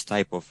 this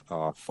type of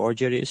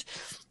forgeries.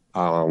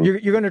 You're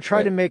going to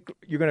try to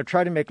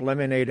make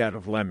lemonade out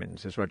of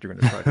lemons, is what you're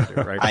going to try to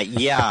do,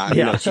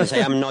 right? Since I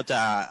am not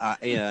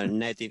a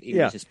native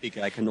English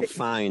speaker, I cannot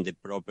find the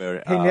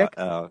proper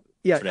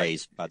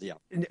phrase. But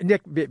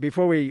Nick,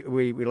 before we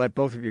let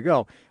both of you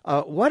go,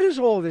 what does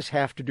all this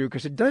have to do?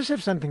 Because it does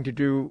have something to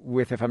do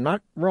with, if I'm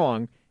not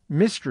wrong,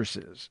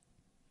 mistresses.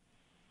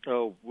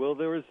 Oh, well,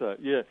 there is that.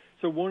 Yeah.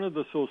 So one of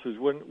the sources,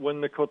 when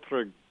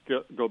Nicotra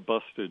got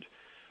busted,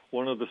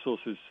 one of the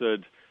sources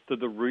said that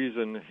the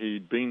reason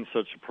he'd been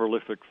such a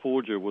prolific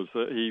forger was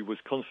that he was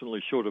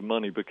constantly short of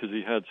money because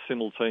he had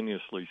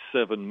simultaneously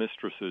 7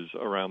 mistresses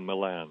around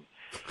Milan.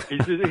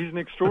 He's an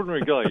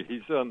extraordinary guy.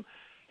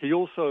 He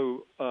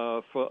also,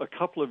 for a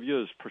couple of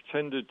years,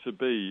 pretended to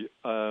be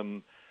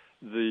an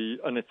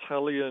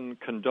Italian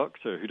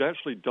conductor who'd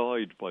actually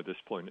died by this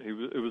point. It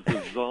was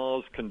the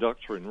Tsar's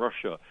conductor in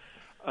Russia.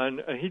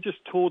 And he just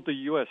toured the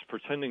U.S.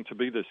 pretending to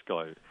be this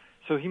guy.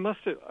 So he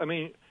must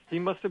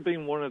have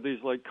been one of these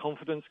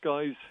confidence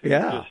guys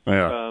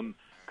who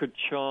could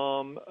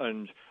charm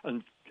and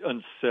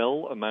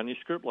sell a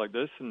manuscript like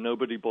this, and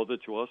nobody bothered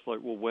to ask, well,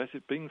 where's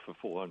it been for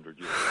 400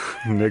 years?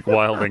 Nick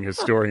Wilding,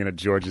 historian at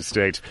Georgia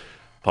State.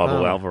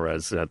 Pablo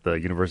Alvarez at the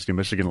University of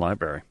Michigan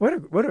Library.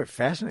 What a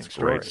fascinating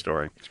story. Great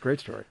story. It's a great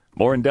story.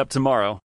 More In Depth tomorrow.